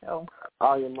 So,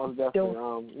 yeah, most definitely.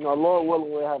 Lord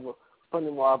willing, we'll have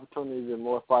plenty more opportunities and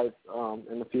more fights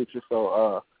in the future,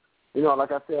 so,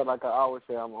 like I said, like I always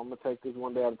say, I'm going to take this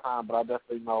one day at a time, but I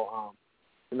definitely know,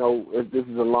 this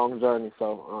is a long journey,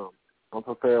 so I'm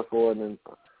prepared for it, and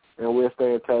we'll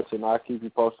stay in touch, and I'll keep you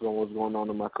posted on what's going on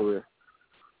in my career.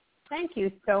 Thank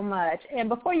you so much. And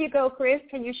before you go, Chris,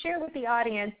 can you share with the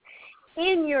audience,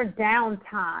 in your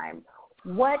downtime,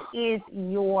 what is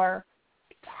your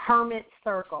hermit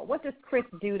circle? What does Chris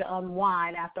do to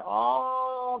unwind after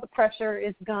all the pressure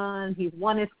is gone? He's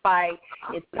won his fight.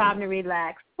 It's time to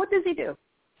relax. What does he do?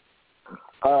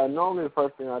 Normally the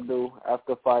first thing I do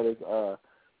after a fight is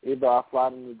either I fly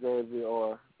to New Jersey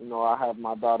or, I have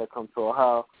my daughter come to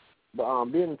Ohio. But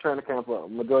being in training camp,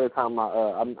 majority of the time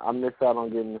I miss out on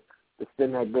getting to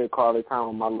spend that good quality time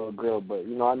with my little girl. But,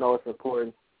 I know it's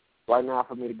important right now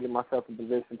for me to get myself in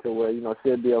position to where,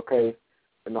 she'll be okay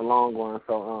in the long run.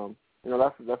 So,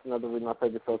 that's another reason I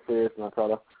take it so serious, and I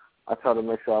try to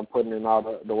make sure I'm putting in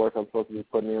all the work I'm supposed to be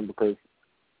putting in, because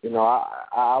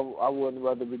I wouldn't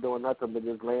rather be doing nothing but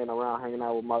just laying around hanging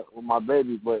out with my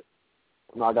baby, but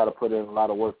I got to put in a lot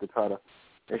of work to try to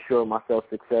ensure myself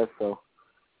success. So,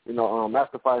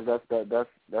 after fights,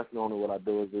 that's normally what I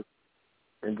do, is just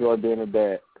enjoy being a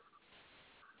dad.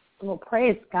 Well,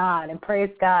 praise God, and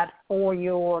praise God for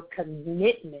your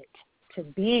commitment to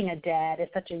being a dad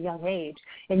at such a young age,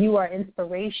 and you are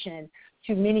inspiration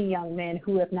to many young men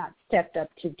who have not stepped up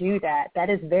to do that. That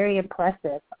is very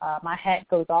impressive. My hat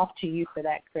goes off to you for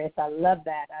that, Chris. I love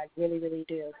that. I really, really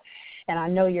do. And I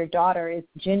know your daughter is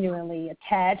genuinely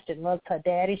attached and loves her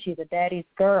daddy. She's a daddy's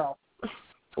girl.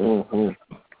 Mm-hmm.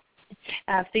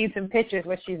 I've seen some pictures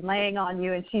where she's laying on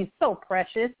you, and she's so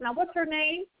precious. Now, what's her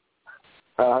name?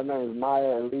 Her name is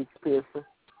Maya Elise Pearson.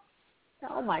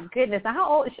 Oh, my goodness. Now,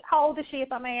 how old is she,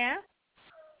 if I may ask?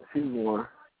 She's 1.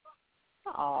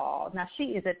 Oh, now she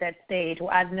is at that stage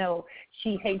where I know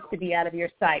she hates to be out of your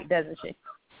sight, doesn't she?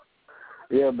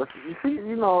 Yeah, but she,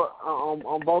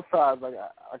 on both sides, like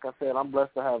I said, I'm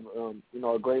blessed to have,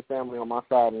 a great family on my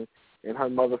side, and her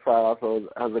mother's side also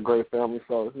has a great family.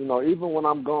 So, even when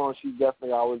I'm gone, she's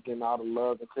definitely always getting all the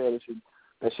love and care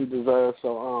that she deserves.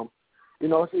 So,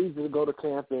 it's easy to go to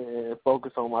camp and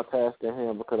focus on my task at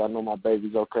hand, because I know my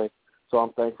baby's okay. So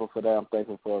I'm thankful for that. I'm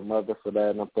thankful for her mother for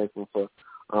that, and I'm thankful for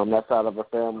that side of her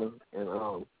family.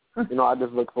 And, I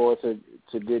just look forward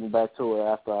to getting back to her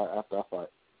after I fight.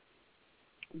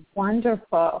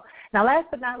 Wonderful. Now, last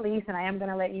but not least, and I am going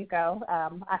to let you go.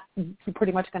 You're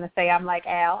pretty much going to say I'm like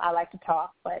Al. I like to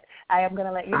talk, but I am going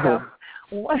to let you go.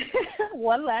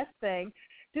 One last thing.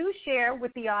 Do share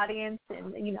with the audience,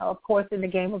 and, of course, in the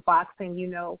game of boxing,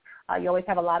 you always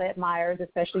have a lot of admirers,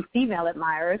 especially female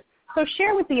admirers. So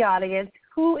share with the audience,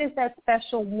 who is that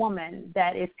special woman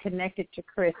that is connected to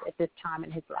Chris at this time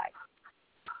in his life?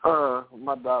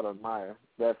 My daughter, Maya,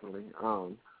 definitely.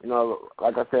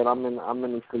 Like I said, I'm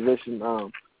in this position.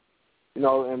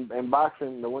 In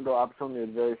boxing, the window of opportunity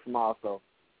is very small, so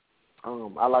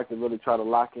I like to really try to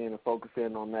lock in and focus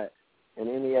in on that. And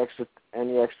any extra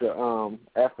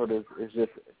effort is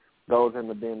just goes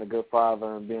into being a good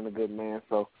father and being a good man.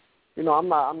 So, I'm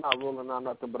not ruling out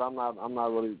nothing, but I'm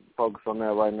not really focused on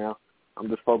that right now. I'm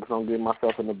just focused on getting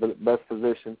myself in the best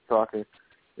position so I can,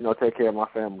 take care of my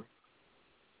family.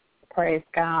 Praise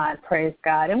God, praise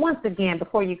God. And once again,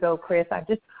 before you go, Chris, I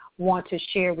just want to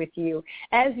share with you,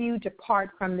 as you depart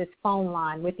from this phone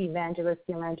line with Evangelist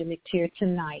Yolanda McTeer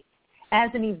tonight, as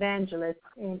an evangelist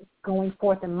and going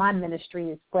forth in my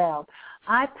ministry as well,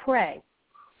 I pray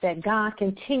that God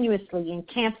continuously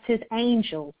encamps his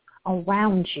angels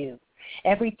around you.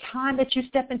 Every time that you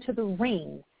step into the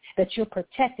ring, that you're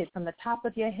protected from the top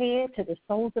of your head to the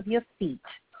soles of your feet.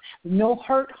 No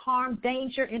hurt, harm,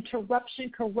 danger, interruption,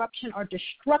 corruption, or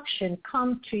destruction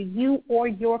come to you or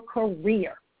your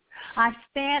career. I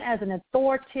stand as an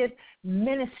authoritative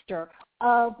minister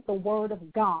of the Word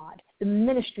of God, the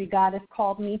ministry God has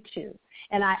called me to.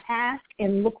 And I ask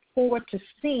and look forward to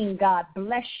seeing God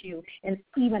bless you in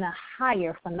even a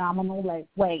higher phenomenal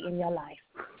way in your life.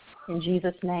 In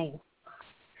Jesus' name.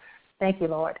 Thank you,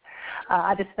 Lord.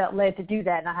 I just felt led to do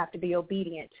that, and I have to be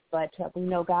obedient. But we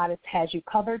know God has you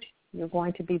covered. You're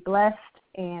going to be blessed,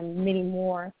 and many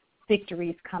more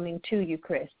victories coming to you,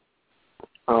 Chris.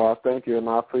 Oh, thank you, and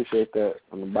I appreciate that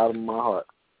from the bottom of my heart.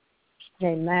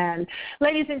 Amen.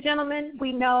 Ladies and gentlemen,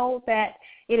 we know that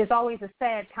it is always a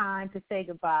sad time to say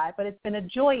goodbye, but it's been a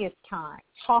joyous time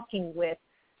talking with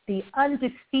the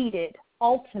undefeated,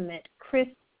 ultimate Chris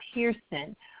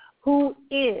Pearson, who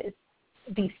is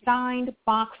the signed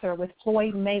boxer with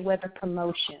Floyd Mayweather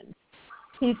Promotions.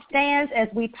 He stands, as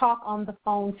we talk on the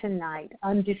phone tonight,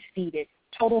 undefeated.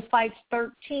 Total fights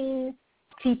 13,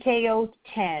 TKOs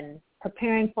 10,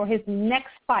 preparing for his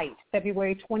next fight,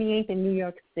 February 28th in New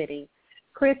York City.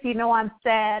 Chris, you know I'm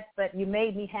sad, but you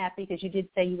made me happy because you did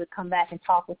say you would come back and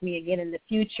talk with me again in the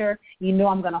future. You know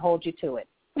I'm going to hold you to it.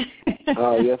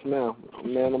 Yes, ma'am.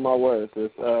 Man of my words.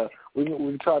 We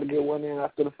can try to get one in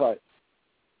after the fight.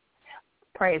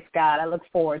 Praise God. I look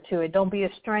forward to it. Don't be a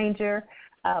stranger.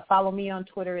 Follow me on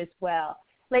Twitter as well.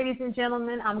 Ladies and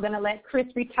gentlemen, I'm going to let Chris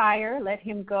retire, let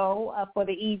him go for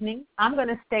the evening. I'm going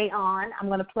to stay on. I'm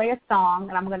going to play a song,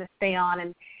 and I'm going to stay on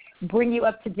and bring you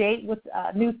up to date with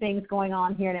new things going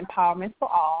on here in Empowerment for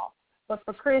All. But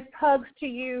for Chris, hugs to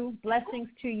you, blessings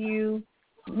to you.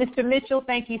 Mr. Mitchell,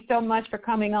 thank you so much for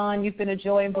coming on. You've been a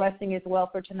joy and blessing as well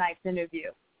for tonight's interview.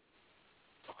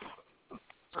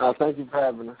 Thank you for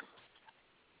having us.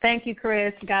 Thank you,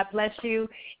 Chris. God bless you,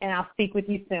 and I'll speak with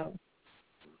you soon.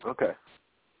 Okay.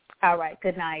 All right.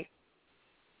 Good night.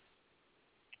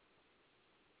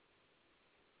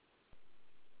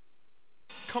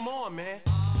 Come on, man.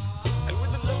 And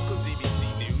with the local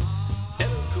DBC news,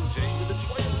 LL Cool J with a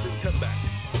triumphant comeback.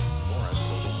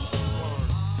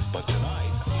 But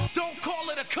tonight, don't call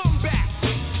it a comeback.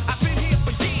 I've been here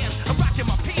for years. I'm rocking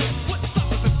my pants, putting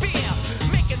suckers in fear,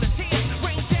 making the tears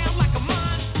rain down like a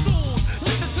monsoon.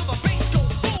 Listen to the bass go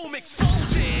boom,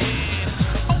 exploding,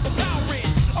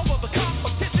 overpowering over the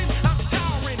competition. I'm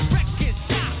towering, wrecking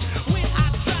shop. When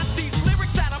I drop these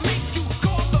lyrics that'll make you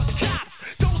call the cops.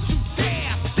 Don't you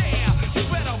dare, you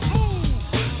better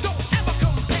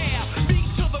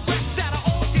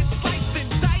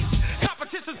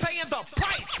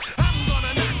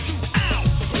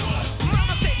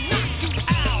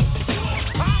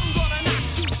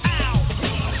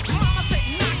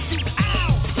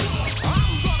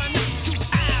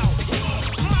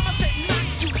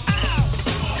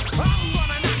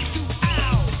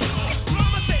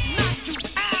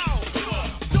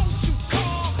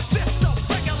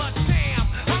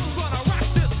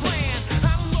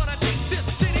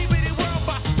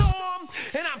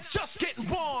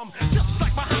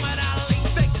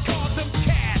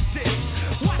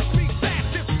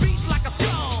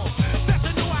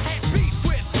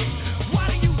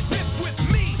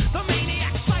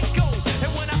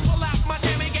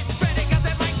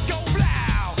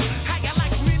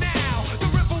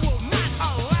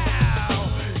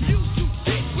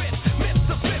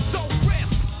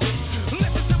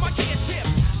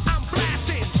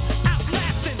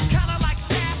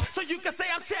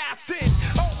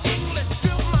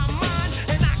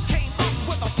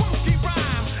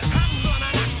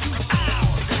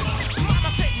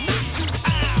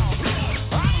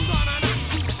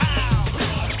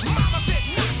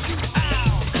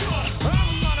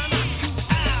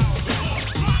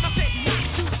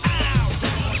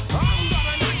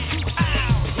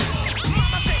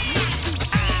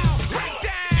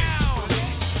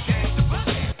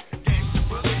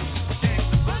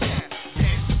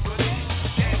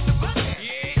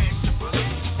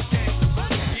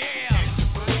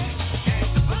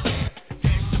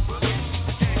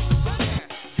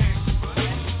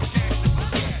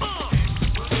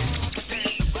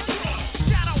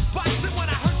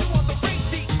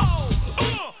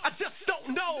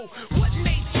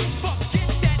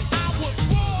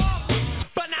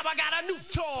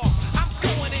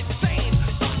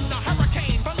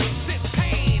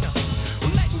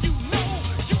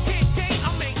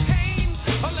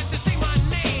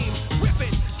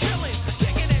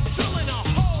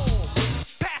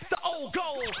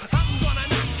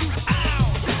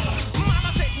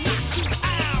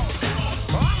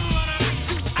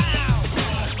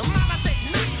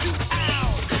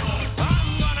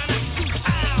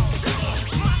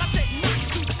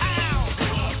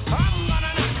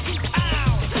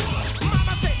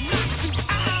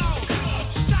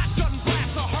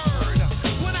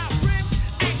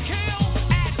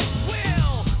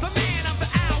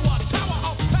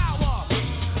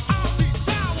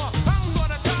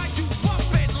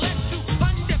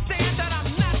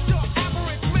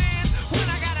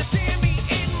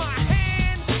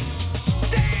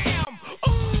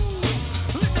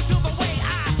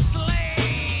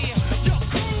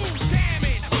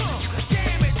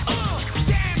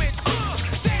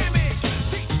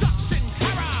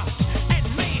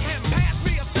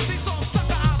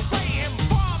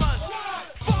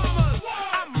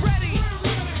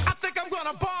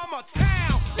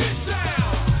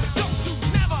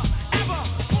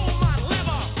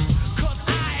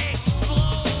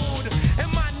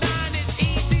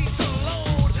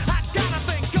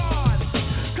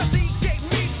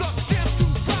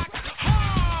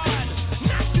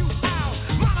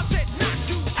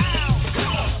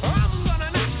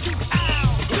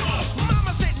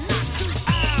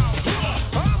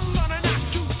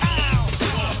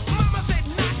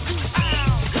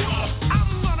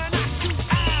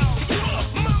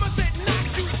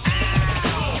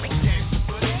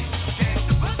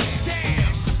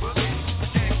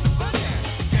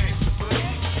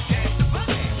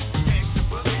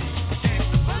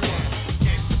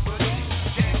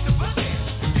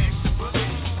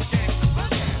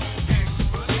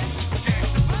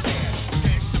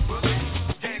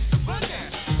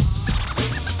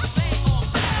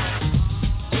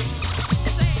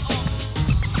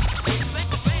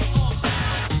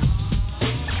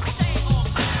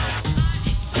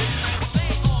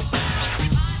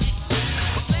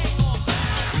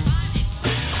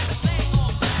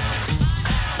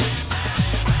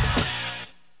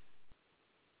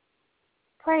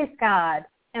Praise God,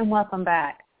 and welcome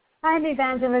back. I'm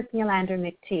Evangelist Yolanda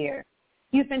McTeer.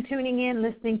 You've been tuning in,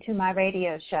 listening to my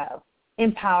radio show,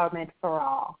 Empowerment for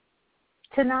All.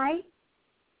 Tonight,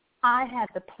 I had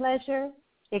the pleasure,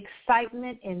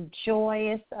 excitement, and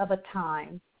joyous of a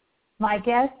time. My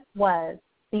guest was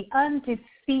the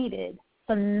undefeated,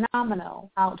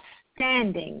 phenomenal,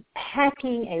 outstanding,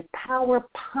 packing a power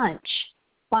punch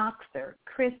boxer,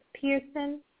 Chris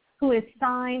Pearson, who is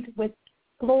signed with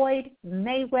Floyd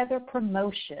Mayweather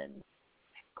Promotions.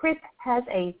 Chris has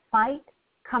a fight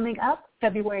coming up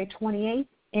February 28th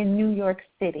in New York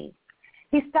City.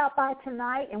 He stopped by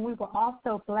tonight, and we were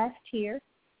also blessed here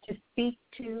to speak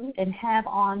to and have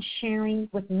on sharing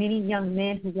with many young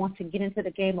men who want to get into the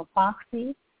game of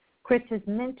boxing, Chris's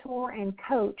mentor and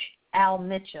coach, Al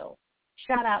Mitchell.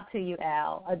 Shout out to you,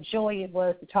 Al. A joy it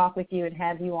was to talk with you and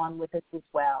have you on with us as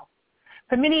well.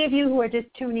 For many of you who are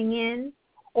just tuning in,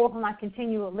 or for my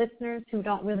continual listeners who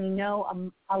don't really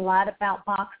know a lot about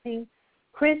boxing,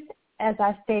 Chris, as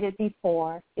I stated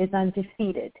before, is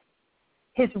undefeated.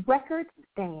 His record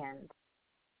stands.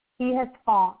 He has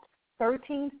fought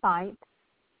 13 fights,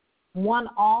 won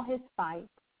all his fights.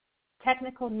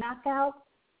 Technical knockouts,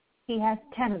 he has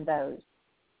 10 of those.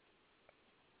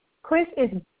 Chris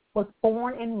was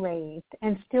born and raised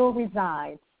and still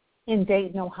resides in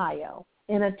Dayton, Ohio,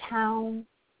 in a town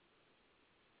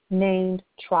named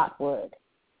Trotwood.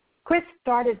 Chris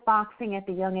started boxing at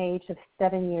the young age of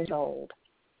 7 years old.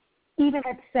 Even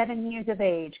at 7 years of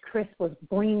age, Chris was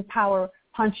bringing power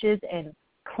punches and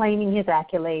claiming his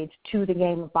accolades to the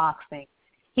game of boxing.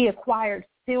 He acquired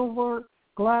silver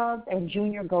gloves and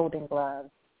junior golden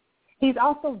gloves. He's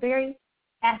also very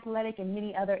athletic in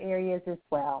many other areas as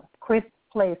well. Chris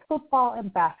plays football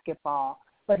and basketball,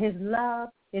 but his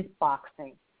love is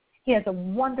boxing. He has a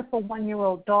wonderful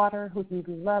 1-year-old daughter who he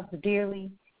loves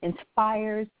dearly,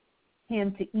 inspires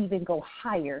him to even go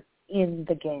higher in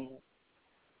the game.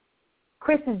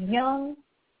 Chris is young,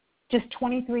 just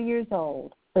 23 years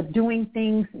old, but doing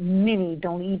things many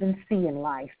don't even see in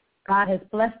life. God has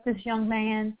blessed this young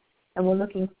man, and we're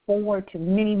looking forward to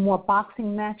many more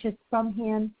boxing matches from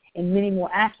him and many more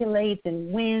accolades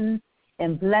and wins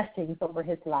and blessings over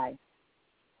his life.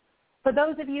 For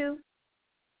those of you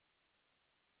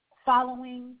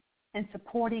following and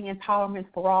supporting Empowerment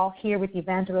for All here with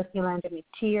Evangelist Yolanda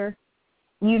McTeer,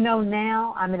 you know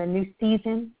now I'm in a new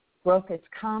season. Growth has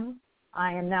come.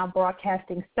 I am now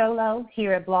broadcasting solo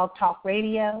here at Blog Talk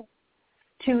Radio.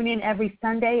 Tune in every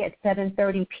Sunday at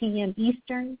 7:30 p.m.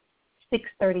 Eastern,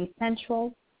 6:30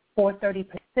 Central, 4:30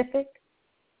 Pacific,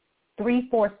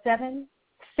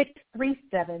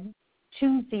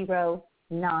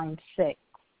 347-637-2096.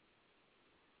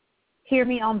 Hear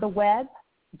me on the web,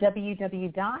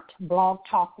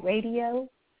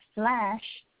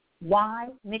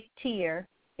 www.blogtalkradio.com/YMcTeer,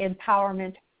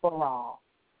 Empowerment for All.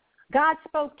 God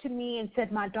spoke to me and said,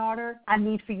 my daughter, I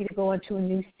need for you to go into a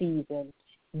new season.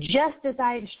 Just as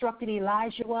I instructed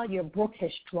Elijah, your brook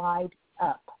has dried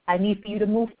up. I need for you to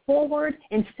move forward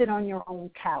and sit on your own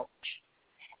couch.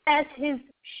 As his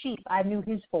sheep, I knew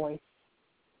his voice.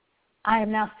 I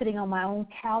am now sitting on my own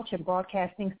couch and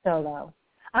broadcasting solo.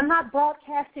 I'm not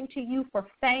broadcasting to you for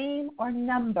fame or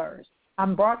numbers.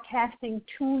 I'm broadcasting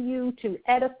to you to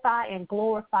edify and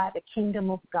glorify the kingdom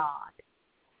of God.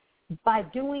 By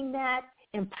doing that,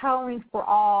 Empowering for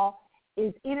All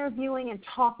is interviewing and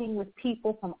talking with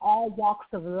people from all walks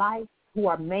of life who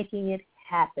are making it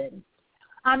happen.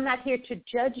 I'm not here to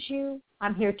judge you.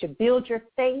 I'm here to build your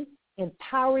faith,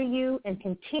 empower you, and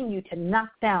continue to knock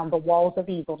down the walls of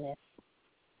evilness.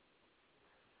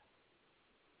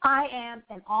 I am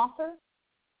an author.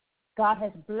 God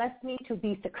has blessed me to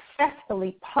be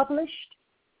successfully published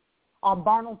on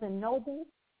Barnes & Noble,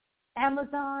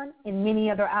 Amazon, and many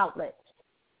other outlets.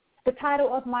 The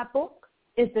title of my book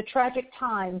is The Tragic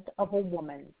Times of a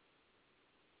Woman.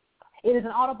 It is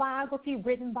an autobiography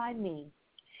written by me.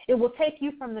 It will take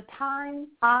you from the time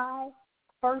I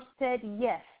first said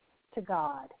yes to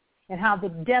God and how the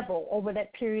devil over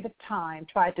that period of time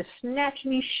tried to snatch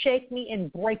me, shake me,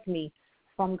 and break me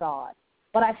from God.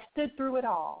 But I stood through it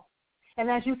all. And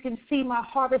as you can see, my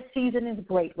harvest season is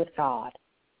great with God.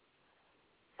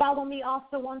 Follow me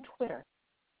also on Twitter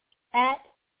at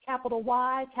capital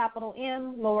Y, capital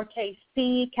M, lowercase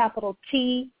c, capital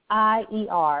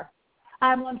T-I-E-R.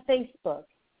 I'm on Facebook,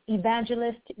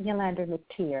 Evangelist Yolanda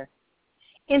McTeer.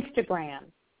 Instagram,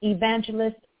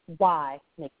 Evangelist Y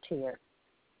McTeer.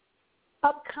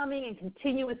 Upcoming and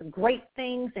continuous great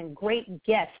things and great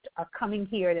guests are coming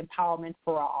here at Empowerment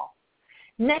for All.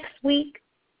 Next week,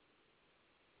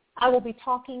 I will be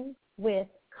talking with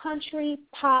country,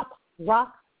 pop,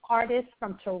 rock artist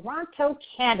from Toronto,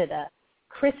 Canada,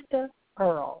 Krista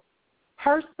Earle.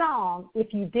 Her song,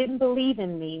 If You Didn't Believe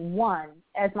in Me, won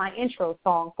as my intro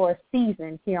song for a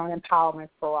season here on Empowerment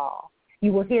for All.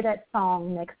 You will hear that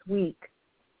song next week.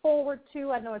 Forward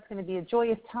to, I know it's going to be a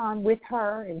joyous time with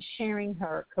her and sharing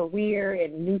her career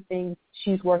and new things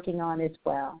she's working on as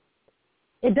well.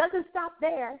 It doesn't stop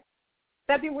there.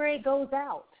 February goes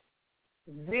out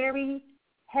very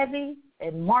heavy,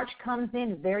 and March comes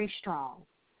in very strong.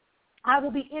 I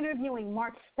will be interviewing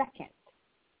March 2nd,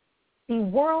 the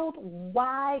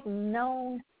worldwide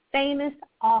known famous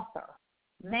author,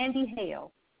 Mandy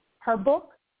Hale. Her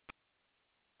book,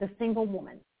 The Single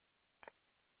Woman.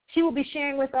 She will be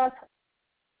sharing with us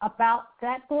about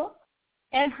that book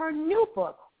and her new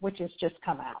book, which has just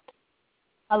come out.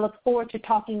 I look forward to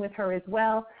talking with her as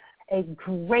well, a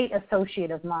great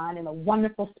associate of mine and a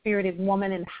wonderful spirited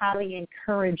woman, and highly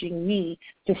encouraging me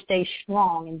to stay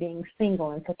strong in being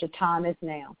single in such a time as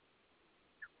now.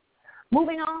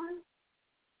 Moving on,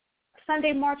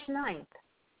 Sunday, March 9th,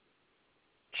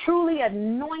 truly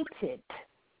anointed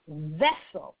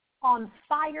vessel on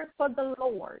fire for the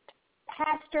Lord,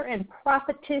 pastor and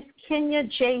prophetess Kenya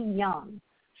J. Young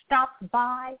stopped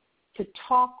by to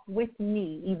talk with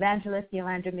me, Evangelist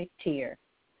Yolanda McTeer.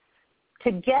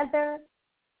 Together,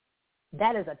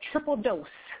 that is a triple dose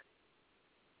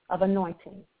of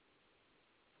anointing.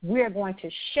 We are going to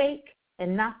shake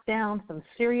and knock down some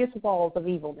serious walls of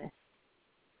evilness.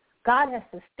 God has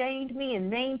sustained me and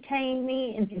maintained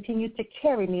me and continues to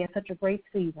carry me in such a great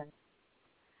season.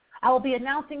 I will be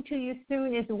announcing to you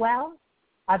soon as well.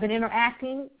 I've been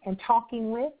interacting and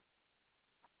talking with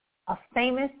a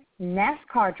famous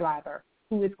NASCAR driver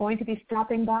who is going to be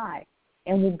stopping by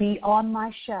and will be on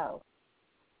my show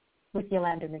with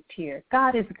Yolanda McTeer.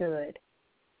 God is good.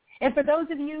 And for those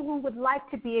of you who would like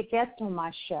to be a guest on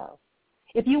my show,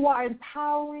 if you are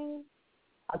empowering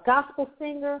a gospel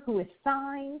singer who is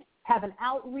signed, have an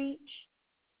outreach,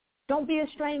 don't be a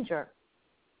stranger.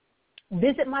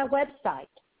 Visit my website.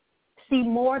 See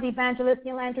more of Evangelist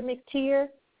Yolanda McTeer.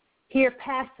 Hear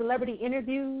past celebrity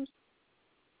interviews.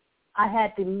 I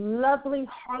had the lovely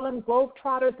Harlem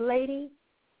Globetrotters lady,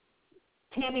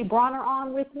 Tammy Bronner,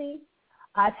 on with me.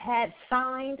 I've had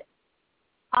signed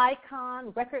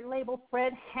icon record label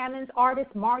Fred Hammond's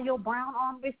artist Mario Brown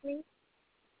on with me.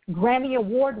 Grammy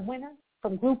Award winner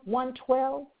from Group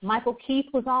 112, Michael Keith,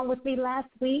 was on with me last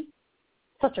week.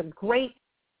 Such a great,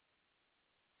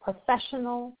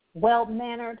 professional,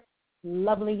 well-mannered,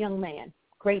 lovely young man.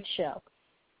 Great show.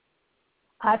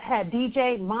 I've had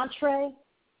DJ Montre,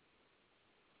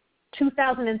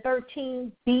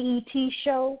 2013 BET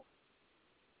show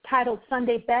titled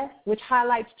Sunday Best, which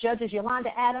highlights judges Yolanda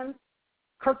Adams,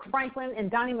 Kirk Franklin,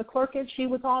 and Donnie McClurkin. She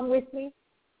was on with me.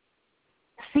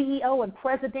 CEO and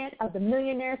president of the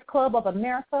Millionaires Club of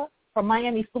America from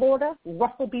Miami, Florida,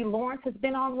 Russell B. Lawrence, has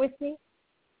been on with me.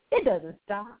 It doesn't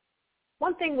stop.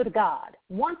 One thing with God,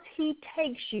 once he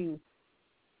takes you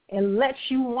and lets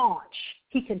you launch,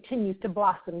 he continues to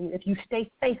blossom you if you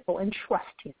stay faithful and trust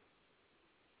him.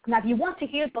 Now, if you want to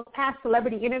hear the past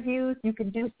celebrity interviews, you can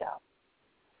do so.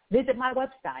 Visit my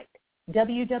website,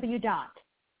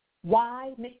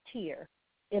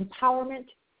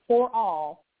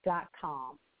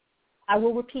 www.ymcteer.empowermentforall.com. I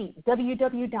will repeat,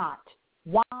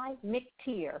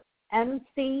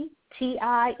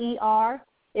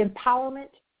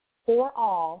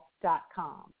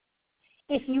 www.ymcteer.empowermentforall.com.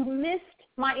 If you missed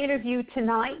my interview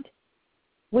tonight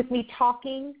with me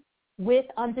talking with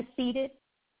undefeated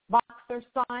boxer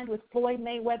signed with Floyd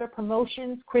Mayweather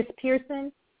Promotions, Chris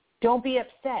Pearson, don't be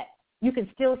upset. You can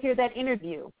still hear that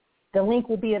interview. The link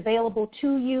will be available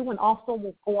to you and also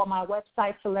will go on my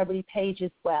website celebrity page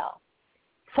as well.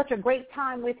 Such a great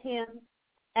time with him.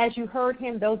 As you heard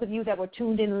him, those of you that were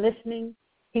tuned in listening,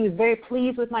 he was very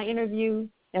pleased with my interview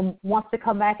and wants to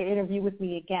come back and interview with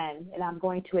me again, and I'm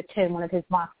going to attend one of his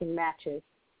boxing matches.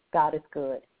 God is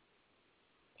good.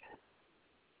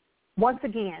 Once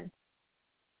again,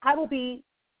 I will be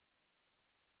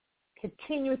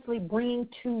continuously bringing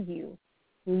to you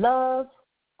love,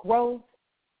 growth,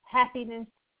 happiness,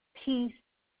 peace,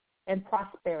 and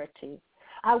prosperity.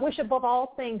 I wish above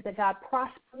all things that God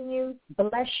prosper you,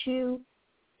 bless you,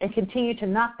 and continue to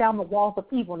knock down the walls of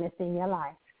evilness in your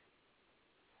life.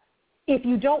 If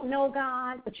you don't know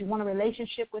God, but you want a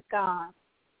relationship with God,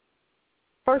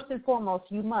 first and foremost,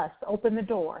 you must open the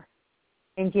door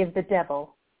and give the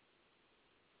devil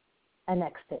an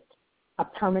exit, a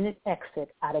permanent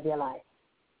exit out of your life.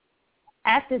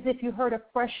 Act as if you heard a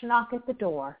fresh knock at the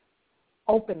door.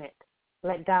 Open it.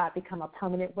 Let God become a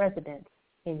permanent resident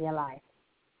in your life.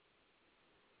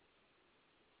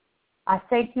 I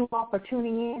thank you all for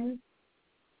tuning in,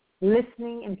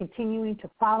 listening, and continuing to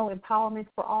follow Empowerment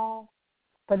for All.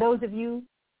 For those of you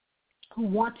who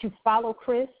want to follow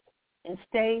Chris and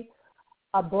stay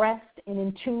abreast and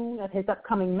in tune of his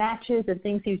upcoming matches and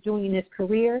things he's doing in his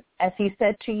career, as he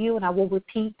said to you, and I will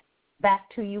repeat back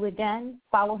to you again,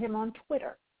 follow him on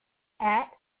Twitter at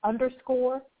 _Chris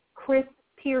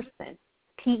Pearson,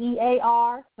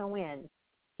 Pearson.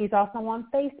 He's also on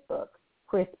Facebook,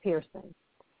 Chris Pearson.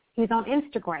 He's on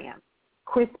Instagram,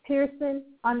 Chris Pearson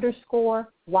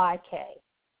 _YK.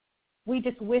 We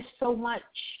just wish so much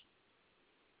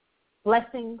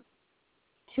blessings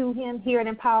to him here at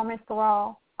Empowerment for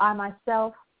All. I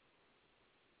myself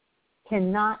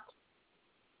cannot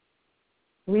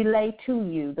relay to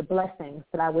you the blessings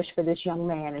that I wish for this young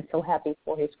man, and so happy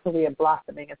for his career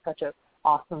blossoming in such an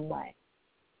awesome way.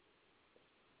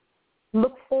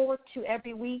 Look forward to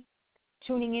every week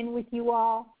tuning in with you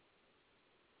all.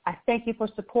 I thank you for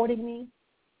supporting me.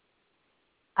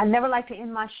 I never like to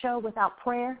end my show without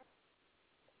prayer.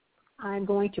 I'm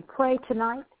going to pray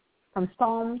tonight from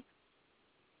Psalms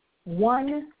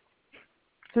 1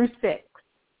 through 6.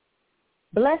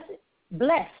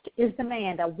 Blessed is the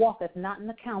man that walketh not in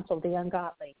the counsel of the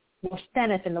ungodly, nor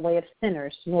standeth in the way of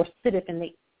sinners, nor sitteth in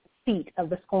the seat of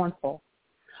the scornful.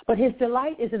 But his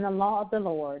delight is in the law of the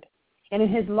Lord, and in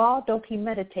his law doth he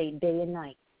meditate day and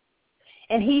night.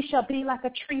 And he shall be like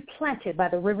a tree planted by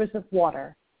the rivers of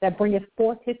water, that bringeth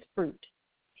forth his fruit.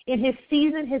 In his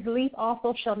season his leaf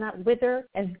also shall not wither,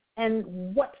 and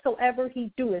whatsoever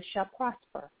he doeth shall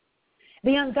prosper.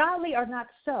 The ungodly are not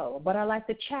so, but are like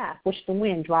the chaff which the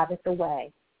wind driveth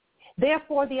away.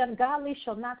 Therefore the ungodly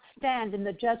shall not stand in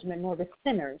the judgment, nor the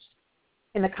sinners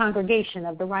in the congregation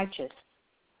of the righteous.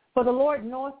 For the Lord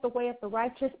knoweth the way of the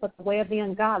righteous, but the way of the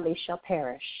ungodly shall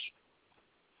perish.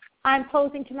 I'm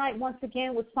closing tonight once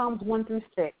again with Psalms 1 through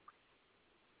 6.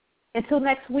 Until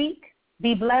next week,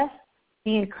 be blessed,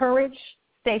 be encouraged,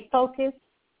 stay focused,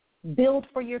 build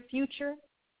for your future.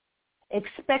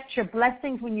 Expect your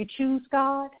blessings when you choose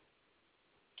God.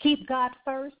 Keep God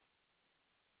first.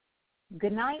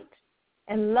 Good night,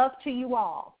 and love to you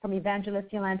all from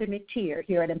Evangelist Yolanda McTeer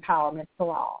here at Empowerment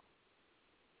for All.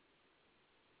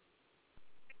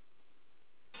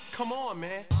 Come on,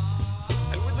 man.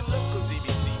 And with the local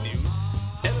BBC News,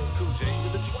 LL Cool J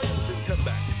with a triumphant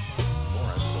comeback.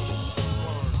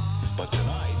 But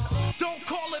tonight, don't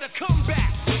call it a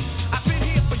comeback. I've been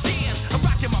here for years. I'm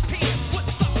rocking my pants,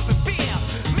 putting suckers in fear,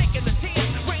 making the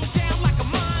tears rain down like a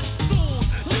monsoon.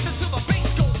 Listen to the bass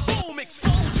go boom,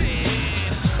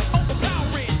 exploding,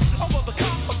 overpowering over the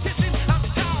competition. I'm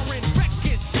towering,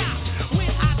 wrecking shop. When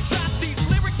I drop these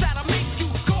lyrics that'll make you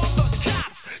call the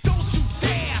cops. Don't you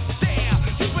dare,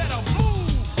 you better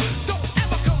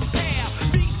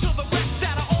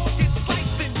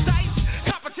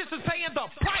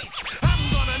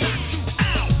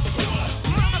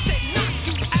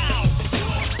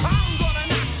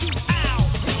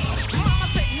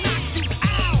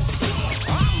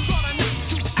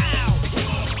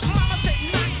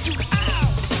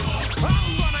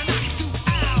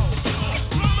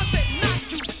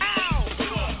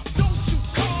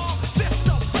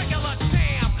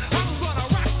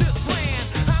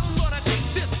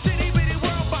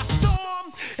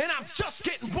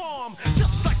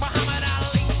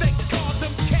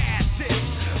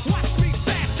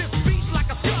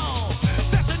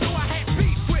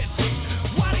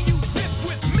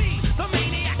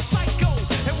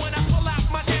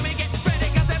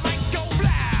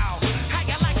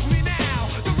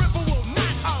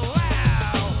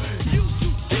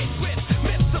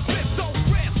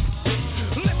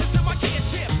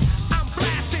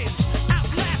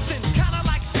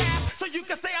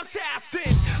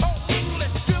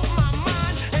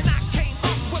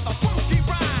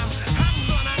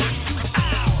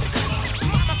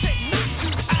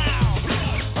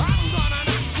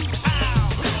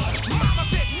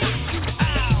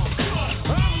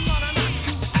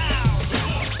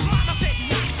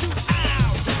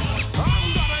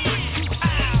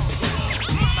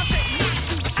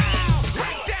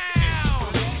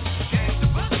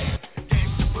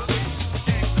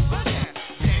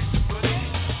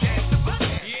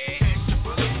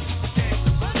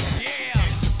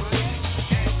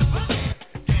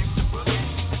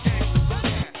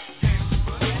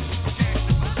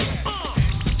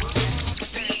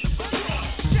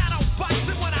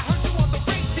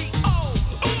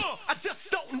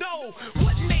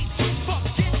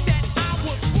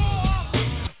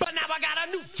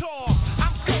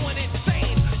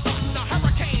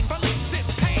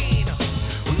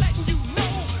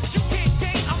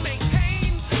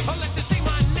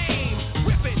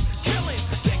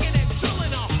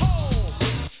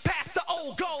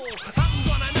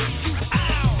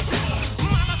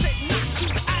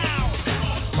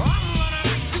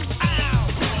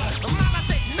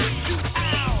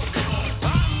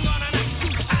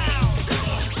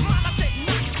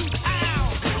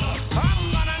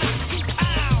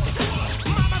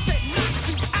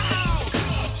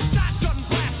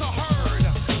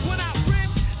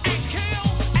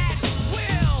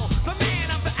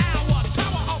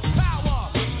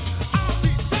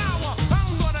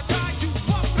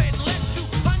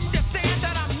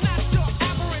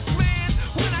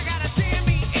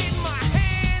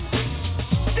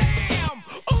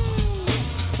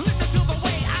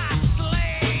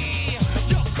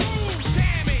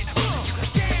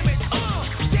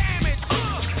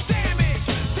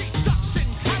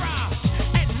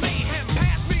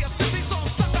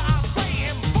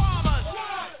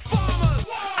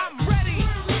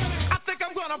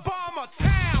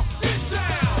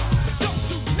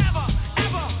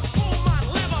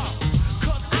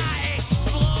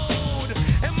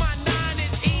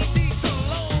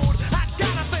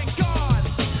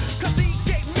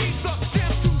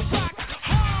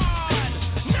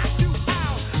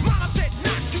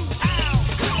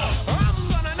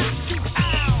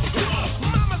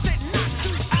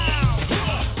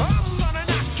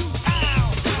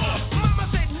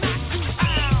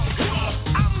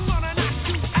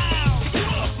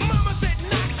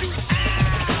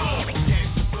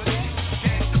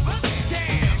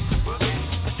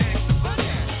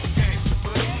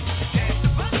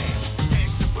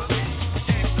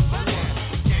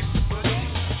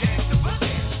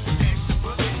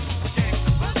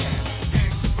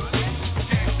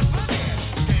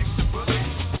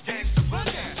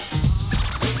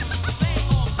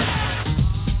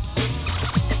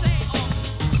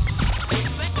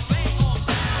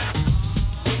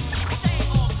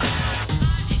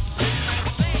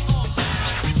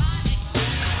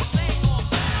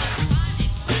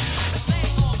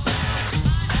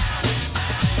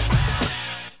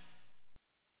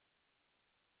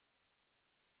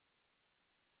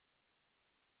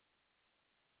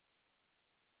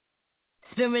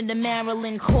Spirit of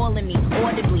Maryland calling me,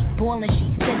 audibly, bawling.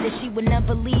 She said that she would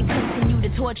never leave, continue to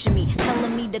torture me,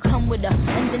 telling me to come with her,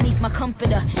 underneath my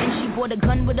comforter. And she brought a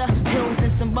gun with her, pills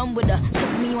and some rum with her.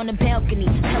 Took me on the balcony,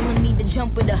 telling me to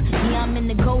jump with her. Yeah, I'm in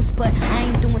the ghost, but I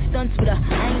ain't doing stunts with her.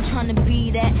 I ain't trying to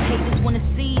be that, haters wanna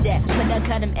see that. But I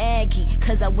got him aggy,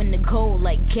 cause I win the gold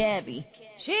like Gabby.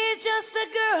 She's just a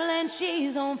girl and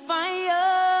she's on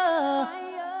fire.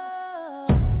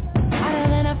 Hotter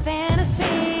than a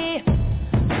fantasy,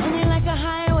 running like a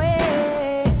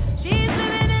highway. She's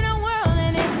living in a world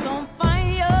and it's on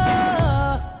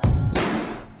fire.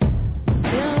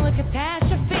 Dealing with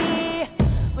catastrophe,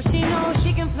 but she knows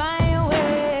she can fly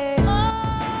away. Oh,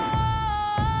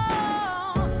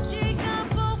 she got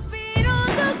both feet on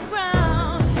the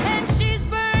ground and she's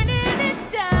burning it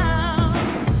down.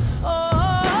 Oh,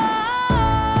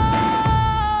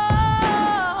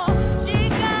 she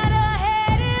got her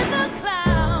head in the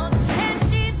clouds and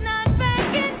she's not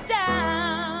backing down.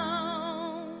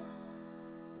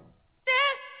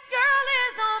 This girl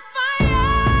is on fire.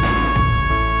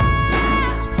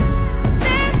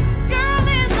 This girl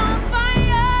is on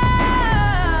fire.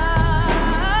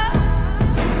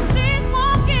 She's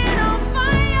walking on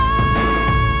fire.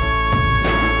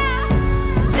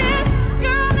 This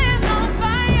girl is on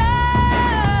fire.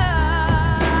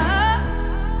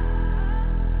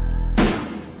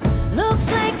 Looks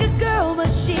like a girl,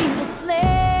 but she's a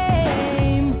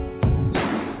flame.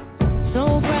 So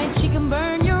bright she can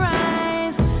burn your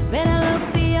eyes. Better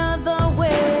look the other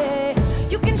way.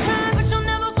 You can try, but you'll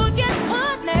never forget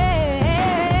her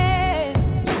name.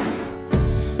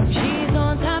 She's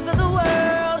on top of the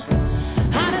world,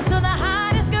 hottest of the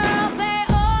hottest girls. Say,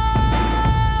 oh,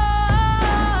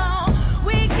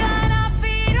 we got our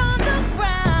feet on the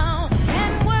ground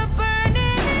and we're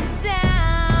burning it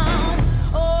down.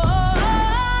 Oh,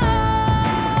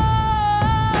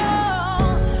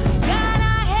 got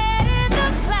our head in the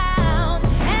clouds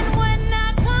and we're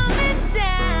not coming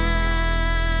down.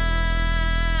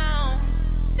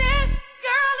 This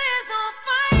girl is on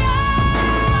fire.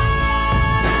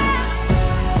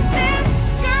 This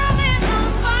girl is on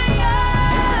fire.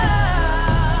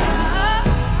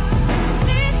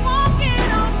 She's walking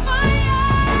on fire.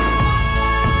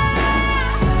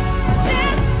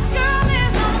 This girl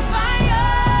is on fire.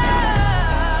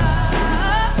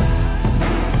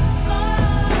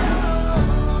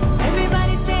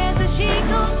 Everybody says that she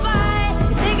gon' fight,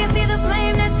 but they can see the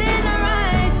flame that's in her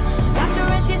eyes. Watch her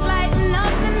and she's lighting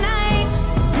up the night.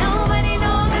 Nobody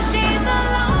knows that she's a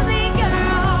lonely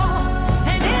girl,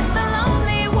 and it's a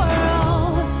lonely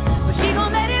world. But she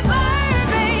gon' let it burn,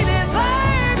 baby,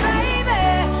 burn, baby.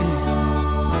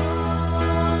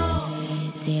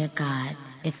 Dear God,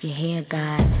 if you hear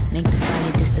God, make the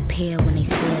fire disappear when they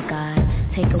fear God.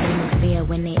 Take away no fear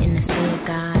when they interfere,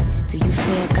 God. Do you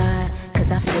fear God? Cause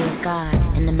I fear God.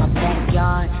 And in my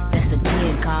backyard, that's a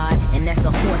deer God. And that's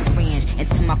a horse ranch. And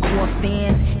to my core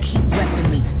fans, keep repping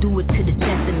me. Do it to the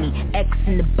death of me. X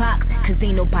in the box, cause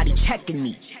ain't nobody checking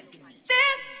me.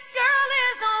 This girl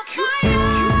is on fire.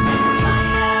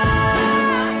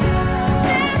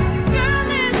 This girl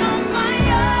is on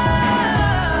fire.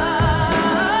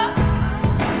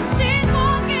 She's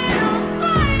walking on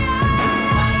fire.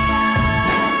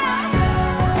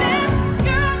 This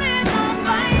girl is on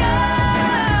fire.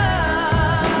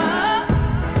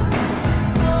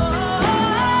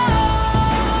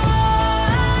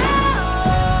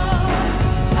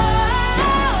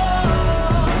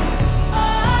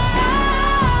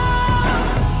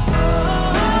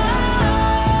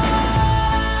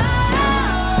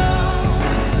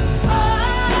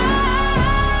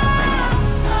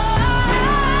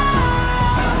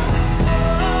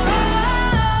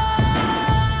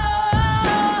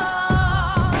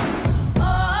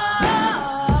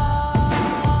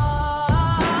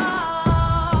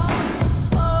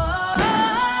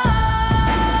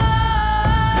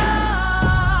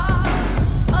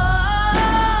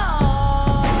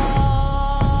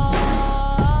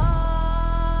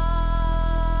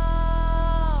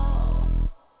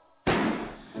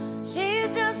 She's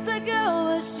just a girl,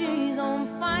 but she's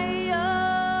on fire.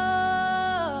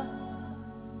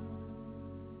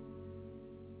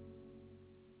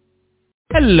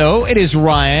 Hello, it is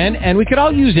Ryan, and we could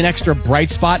all use an extra bright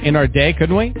spot in our day,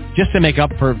 couldn't we? Just to make up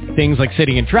for things like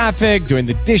sitting in traffic, doing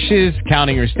the dishes,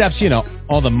 counting your steps, you know,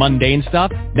 all the mundane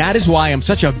stuff. That is why I'm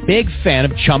such a big fan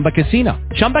of Chumba Casino.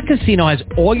 Chumba Casino has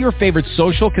all your favorite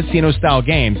social casino-style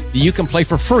games that you can play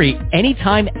for free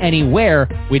anytime, anywhere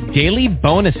with daily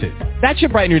bonuses. That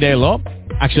should brighten your day a little.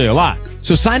 Actually, a lot.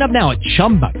 So sign up now at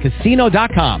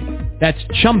ChumbaCasino.com. That's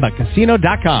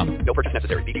ChumbaCasino.com. No purchase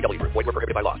necessary. VGW Group. Void where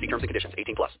prohibited by law. See terms and conditions.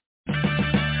 18+.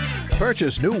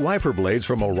 Purchase new wiper blades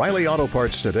from O'Reilly Auto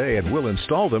Parts today and we'll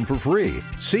install them for free.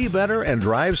 See better and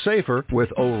drive safer with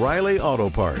O'Reilly Auto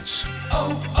Parts.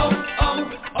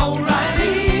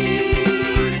 O'Reilly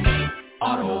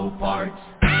Auto Parts.